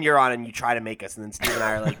 Only when you're on and you try to make us, and then Steve and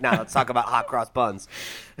I are like, nah, let's talk about hot cross buns.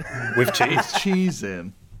 With cheese. Cheese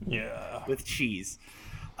in. Yeah. With cheese.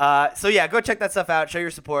 So yeah, go check that stuff out. Show your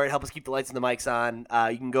support. Help us keep the lights and the mics on.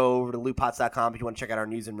 You can go over to lootpots.com if you want to check out our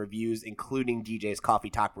news and reviews, including DJ's Coffee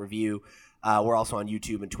Talk review. We're also on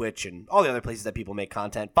YouTube and Twitch and all the other places that people make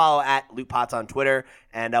content. Follow at Lootpots on Twitter,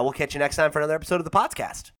 and we'll catch you next time for another episode of the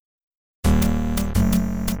podcast.